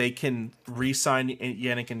 means that they can re-sign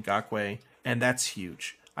Yannick Ngakoue, and that's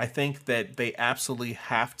huge. I think that they absolutely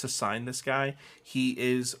have to sign this guy. He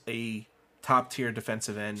is a top-tier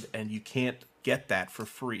defensive end, and you can't get that for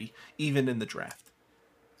free, even in the draft.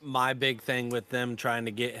 My big thing with them trying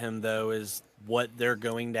to get him, though, is what they're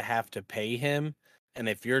going to have to pay him. And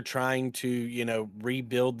if you're trying to,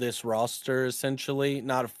 rebuild this roster, essentially,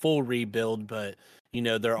 not a full rebuild, but,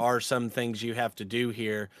 there are some things you have to do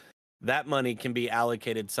here. That money can be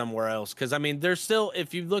allocated somewhere else. Because, I mean, there's still,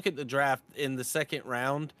 if you look at the draft in the second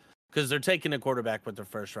round, because they're taking a quarterback with their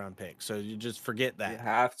first round pick. So you just forget that. You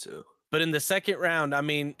have to. But in the second round, I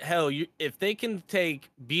mean, hell, if they can take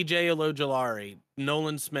B.J. Ojolari,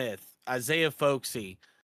 Nolan Smith, Isaiah Folksy,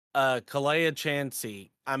 Kalea Chansey,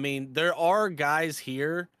 I mean, there are guys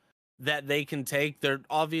here that they can take. They're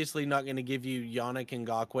obviously not going to give you Yannick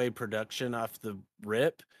Ngakoue production off the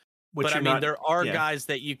rip. But, I mean, there are guys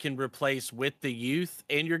that you can replace with the youth,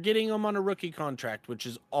 and you're getting them on a rookie contract, which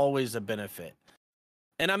is always a benefit.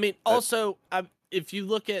 And, I mean, also, if you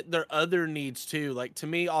look at their other needs too, like, to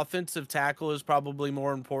me, offensive tackle is probably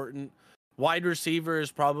more important. Wide receiver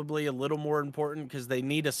is probably a little more important because they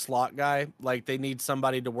need a slot guy. Like, they need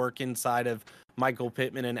somebody to work inside of Michael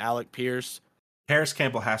Pittman and Alec Pierce. Harris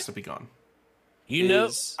Campbell has to be gone.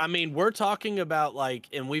 I mean, we're talking about, like,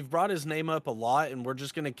 and we've brought his name up a lot, and we're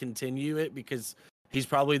just going to continue it because he's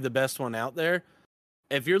probably the best one out there.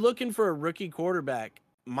 If you're looking for a rookie quarterback,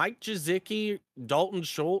 Mike Gesicki, Dalton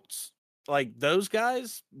Schultz, like those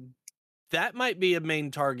guys, that might be a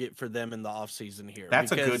main target for them in the offseason here.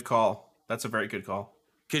 That's a good call. That's a very good call.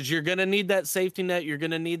 Because you're going to need that safety net. You're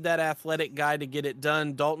going to need that athletic guy to get it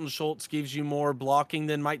done. Dalton Schultz gives you more blocking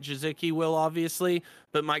than Mike Gesicki will, obviously.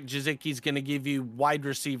 But Mike Gesicki's going to give you wide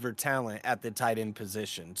receiver talent at the tight end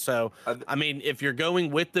position. So, I mean, if you're going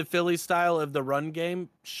with the Philly style of the run game,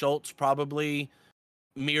 Schultz probably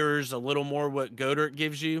mirrors a little more what Goddard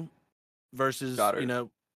gives you versus,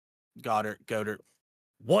 Goddard,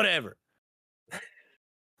 whatever.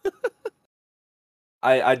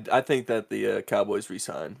 I think that the Cowboys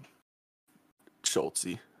re-sign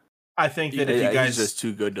Schultze. I think that if you guys he's just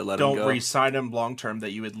too good to let him go. Don't re-sign him long term,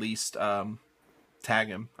 that you at least tag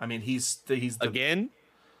him. I mean, he's again.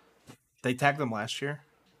 They tagged him last year.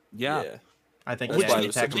 Yeah. I think that's why it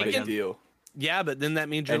was such a big deal. Yeah, but then that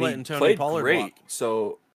means you're letting Tony played Pollard great. walk.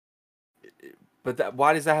 So, but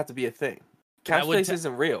why does that have to be a thing? Cap space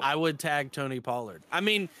isn't real. I would tag Tony Pollard. I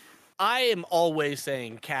mean, I am always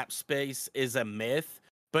saying cap space is a myth,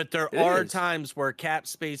 but there are times where cap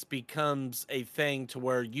space becomes a thing to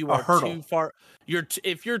where you are too far.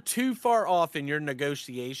 If you're too far off in your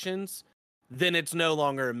negotiations, then it's no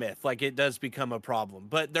longer a myth. Like, it does become a problem.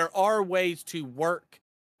 But there are ways to work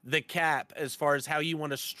the cap as far as how you want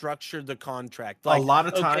to structure the contract. Like, a lot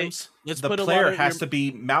of times, the player has to be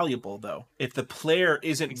malleable, though. If the player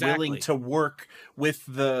isn't willing to work with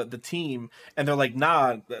the team, and they're like,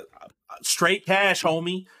 nah, straight cash,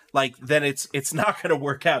 homie, like, then it's not going to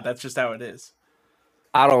work out. That's just how it is.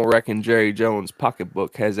 I don't reckon Jerry Jones'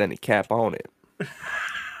 pocketbook has any cap on it.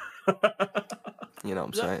 You know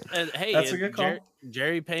what I'm saying? Hey, that's a good call.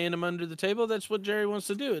 Jerry paying him under the table, that's what Jerry wants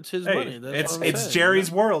to do. It's his money. It's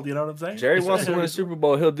Jerry's world, you know what I'm saying? Jerry wants to win a Super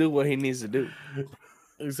Bowl, he'll do what he needs to do.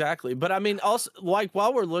 Exactly. But I mean, also, like,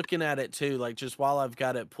 while we're looking at it too, like, just while I've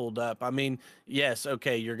got it pulled up, I mean, yes,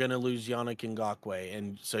 okay, you're going to lose Yannick Ngakoue,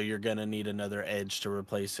 and so you're going to need another edge to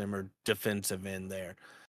replace him, or defensive end there.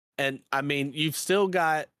 And I mean, you've still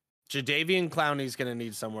got Jadeveon Clowney's going to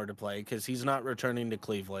need somewhere to play because he's not returning to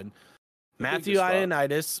Cleveland. Matthew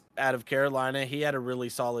Ioannidis out of Carolina, he had a really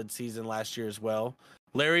solid season last year as well.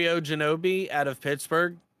 Larry Ojanobi out of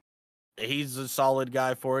Pittsburgh, he's a solid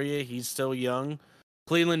guy for you. He's still young.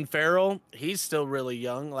 Cleveland Farrell, he's still really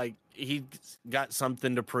young. Like, he's got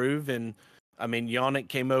something to prove. And, I mean, Yannick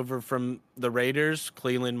came over from the Raiders.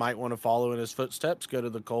 Cleveland might want to follow in his footsteps, go to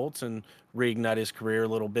the Colts, and reignite his career a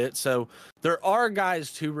little bit. So there are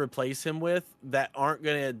guys to replace him with that aren't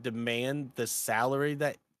going to demand the salary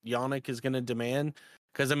that Yannick is going to demand.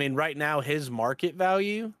 Because, I mean, right now, his market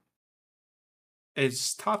value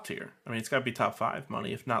is top tier. I mean, it's got to be top 5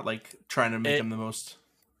 money, if not like trying to make him the most.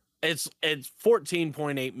 It's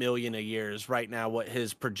 14.8 million a year is right now what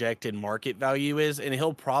his projected market value is, and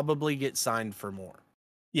he'll probably get signed for more.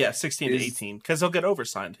 Yeah, 16 to 18, because he'll get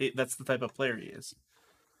oversigned. That's the type of player he is.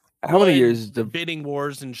 How many years is bidding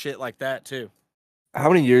wars and shit like that too? How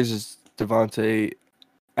many years is Devontae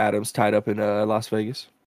Adams tied up in Las Vegas?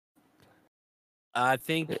 I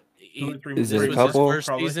think is it a couple? His first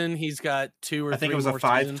probably. Season, he's got 2 or 3. I think it was a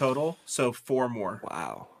 5 total, so 4 more.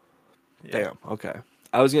 Wow. Yeah. Damn. Okay.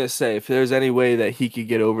 I was gonna say, if there's any way that he could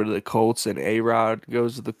get over to the Colts and A-Rod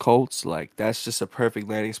goes to the Colts, like that's just a perfect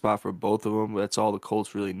landing spot for both of them. That's all the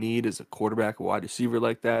Colts really need is a quarterback, a wide receiver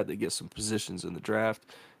like that. They get some positions in the draft.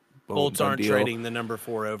 Boom, Colts aren't trading the number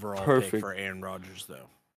 4 overall pick for Aaron Rodgers, though.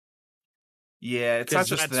 Yeah, it's not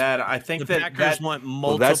just that. I think the Packers want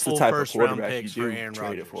multiple first-round picks for Aaron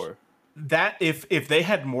Rodgers. That if they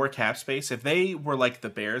had more cap space, if they were like the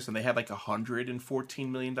Bears and they had like $114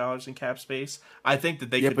 million in cap space, I think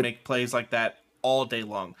that they could make plays like that all day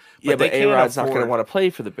long. But A-Rod's not going to want to play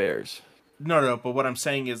for the Bears. No. But what I'm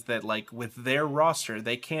saying is that like with their roster,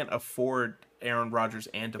 they can't afford Aaron Rodgers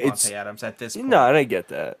and Devontae Adams at this point. No, I get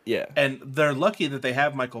that. Yeah, and they're lucky that they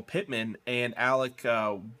have Michael Pittman and Alec.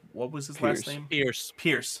 What was his last name?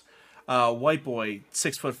 Pierce. White boy,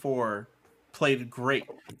 6'4". Played great.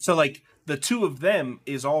 So like the two of them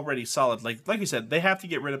is already solid. Like you said, they have to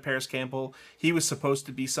get rid of Paris Campbell. He was supposed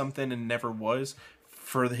to be something and never was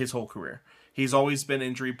for his whole career. He's always been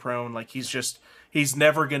injury prone. Like he's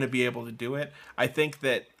never going to be able to do it. I think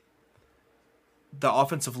that the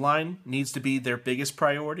offensive line needs to be their biggest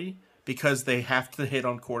priority because they have to hit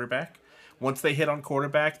on quarterback. Once they hit on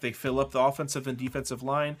quarterback, they fill up the offensive and defensive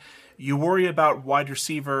line. You worry about wide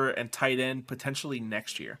receiver and tight end potentially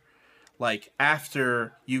next year. Like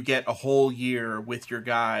after you get a whole year with your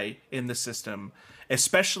guy in the system,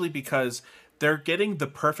 especially because they're getting the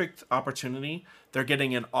perfect opportunity. They're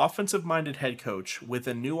getting an offensive-minded head coach with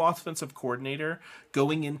a new offensive coordinator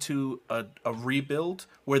going into a rebuild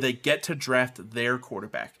where they get to draft their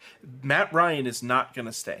quarterback. Matt Ryan is not going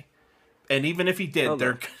to stay. And even if he did,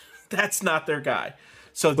 that's not their guy.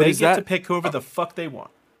 So they get to pick whoever the fuck they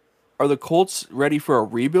want. Are the Colts ready for a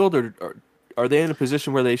rebuild, or are they in a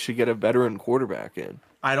position where they should get a veteran quarterback in?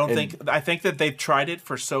 I think that they've tried it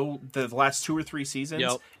for the last 2 or 3 seasons.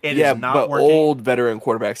 Yep. It is not working. Old veteran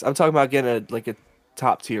quarterbacks. I'm talking about getting a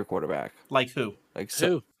top tier quarterback. Like who?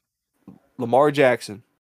 Who? Lamar Jackson.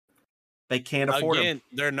 They can't afford him.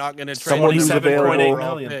 They're not going to trade $27.8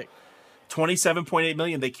 million. $27.8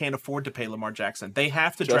 million. They can't afford to pay Lamar Jackson. They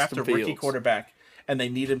have to draft a rookie quarterback, and they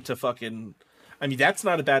need him to fucking. I mean, that's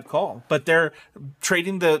not a bad call, but they're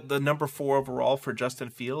trading the number 4 overall for Justin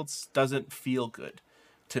Fields doesn't feel good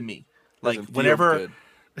to me. Like whenever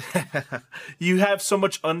you have so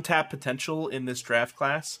much untapped potential in this draft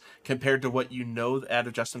class compared to what you know out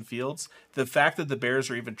of Justin Fields, the fact that the Bears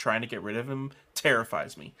are even trying to get rid of him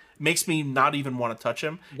terrifies me. It makes me not even want to touch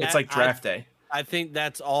him. It's like draft day. I think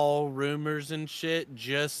that's all rumors and shit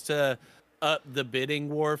just to up the bidding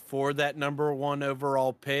war for that number 1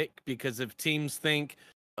 overall pick, because if teams think,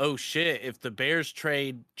 oh shit, if the Bears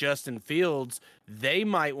trade Justin Fields, they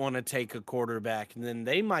might want to take a quarterback and then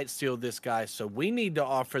they might steal this guy. So we need to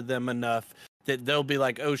offer them enough that they'll be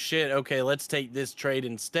like, oh shit, okay, let's take this trade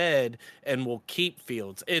instead and we'll keep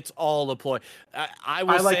Fields. It's all a ploy. I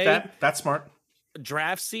like that. That's smart.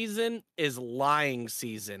 Draft season is lying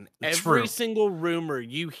season. Every single rumor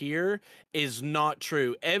you hear is not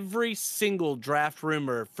true. Every single draft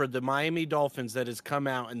rumor for the Miami Dolphins that has come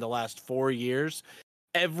out in the last 4 years,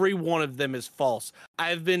 every one of them is false.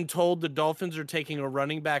 I've been told the Dolphins are taking a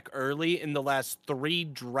running back early in the last 3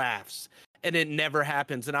 drafts, and it never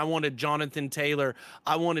happens. And I wanted Jonathan Taylor.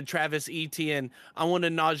 I wanted Travis Etienne. I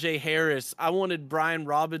wanted Najee Harris. I wanted Brian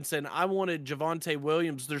Robinson. I wanted Javonte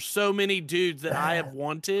Williams. There's so many dudes that I have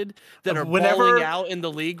wanted that are balling out in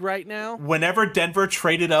the league right now. Whenever Denver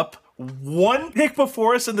traded up 1 pick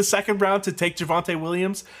before us in the 2nd round to take Javonte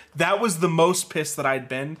Williams, that was the most pissed that I'd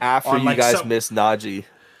been. After you guys missed Najee.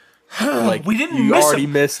 We didn't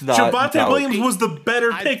miss him. Javonte Williams was the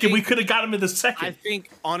better pick, and we could have got him in the 2nd. I think,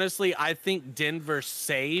 honestly, Denver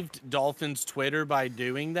saved Dolphins Twitter by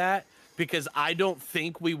doing that, because I don't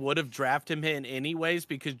think we would have drafted him anyways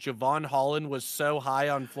because Javon Holland was so high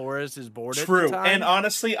on Flores' board at the time. And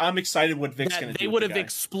honestly, I'm excited what Vic's going to do. They would have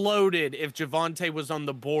exploded if Javonte was on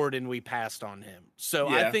the board and we passed on him. So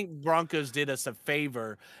Yeah. I think Broncos did us a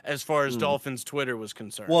favor as far as Dolphins Twitter was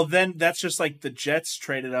concerned. Well, then that's just like the Jets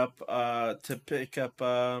traded up to pick up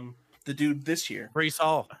the dude this year. Breece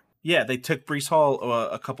Hall. Yeah, they took Breece Hall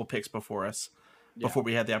a couple picks before us. Before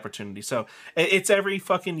we had the opportunity. So it's every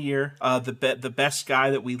fucking year. The best guy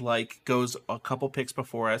that we like goes a couple picks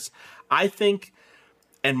before us. I think,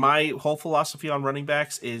 and my whole philosophy on running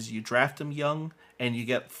backs is you draft them young and you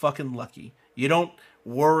get fucking lucky. You don't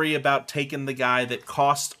worry about taking the guy that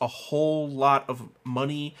costs a whole lot of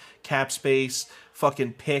money, cap space,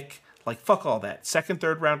 fucking pick. Like, fuck all that. Second,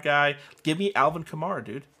 third round guy. Give me Alvin Kamara,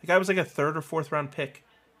 dude. The guy was like a third or fourth round pick.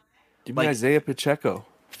 Give me Isaiah Pacheco.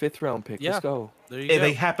 5th round pick. Let's go. There you go.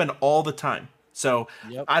 They happen all the time. So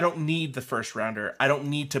I don't need the first rounder. I don't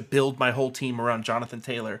need to build my whole team around Jonathan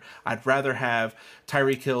Taylor. I'd rather have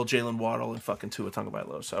Tyreek Hill, Jalen Waddle, and fucking Tua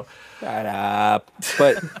Tagovailoa. So shut up.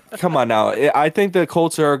 But come on now. I think the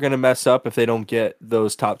Colts are going to mess up if they don't get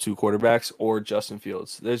those top 2 quarterbacks or Justin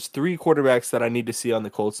Fields. There's 3 quarterbacks that I need to see on the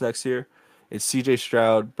Colts next year. It's CJ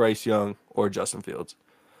Stroud, Bryce Young, or Justin Fields.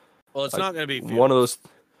 Well, it's not going to be Fields. One of those.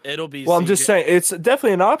 It'll be. Well, I'm just saying it's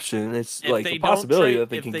definitely an option. It's like a possibility that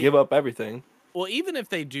they can give up everything. Well, even if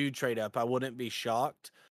they do trade up, I wouldn't be shocked.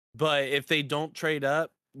 But if they don't trade up,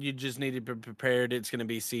 you just need to be prepared. It's going to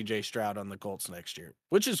be CJ Stroud on the Colts next year,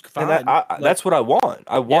 which is fine. And that's what I want.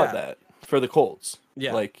 I want that for the Colts.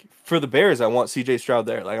 Yeah. Like for the Bears, I want CJ Stroud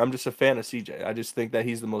there. Like I'm just a fan of CJ. I just think that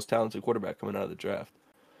he's the most talented quarterback coming out of the draft.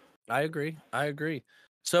 I agree.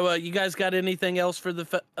 So, you guys got anything else for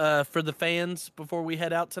the fans before we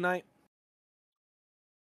head out tonight?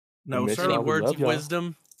 No, sir. Any words of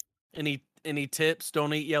wisdom? Any tips?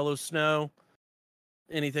 Don't eat yellow snow.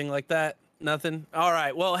 Anything like that? Nothing? All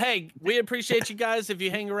right. Well, hey, we appreciate you guys if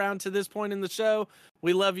you hang around to this point in the show.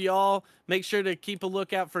 We love you all. Make sure to keep a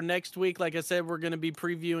lookout for next week. Like I said, we're going to be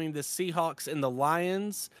previewing the Seahawks and the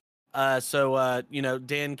Lions. So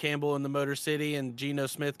Dan Campbell in the Motor City and Geno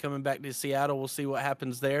Smith coming back to Seattle. We'll see what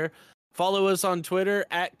happens there. Follow us on Twitter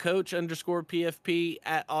at Coach_PFP,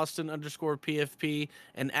 at Austin_PFP,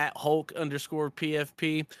 and at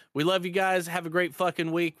Hulk_PFP. We love you guys. Have a great fucking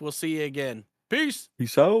week. We'll see you again. Peace.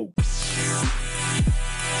 Peace out.